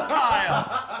 Go,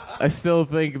 Kyle! I still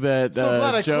think that So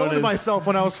glad I Jonas, cloned myself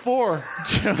when I was 4.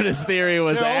 Jonas' theory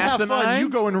was Here, I'll have asinine. fun. You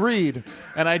go and read.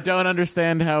 And I don't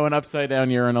understand how an upside-down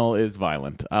urinal is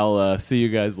violent. I'll see you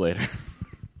guys later.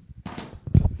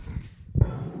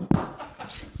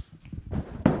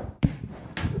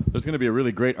 There's going to be a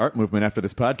really great art movement after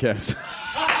this podcast.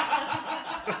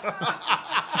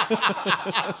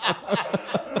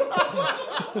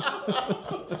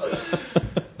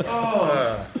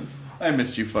 I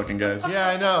missed you fucking guys. Yeah,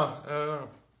 I know.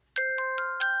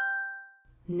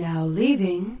 Now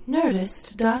leaving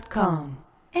Nerdist.com.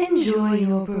 Enjoy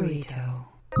your burrito.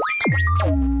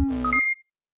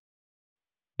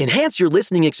 Enhance your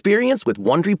listening experience with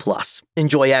Wondery Plus.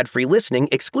 Enjoy ad-free listening,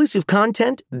 exclusive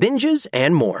content, binges,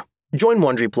 and more. Join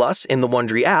Wondery Plus in the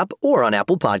Wondery app or on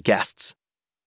Apple Podcasts.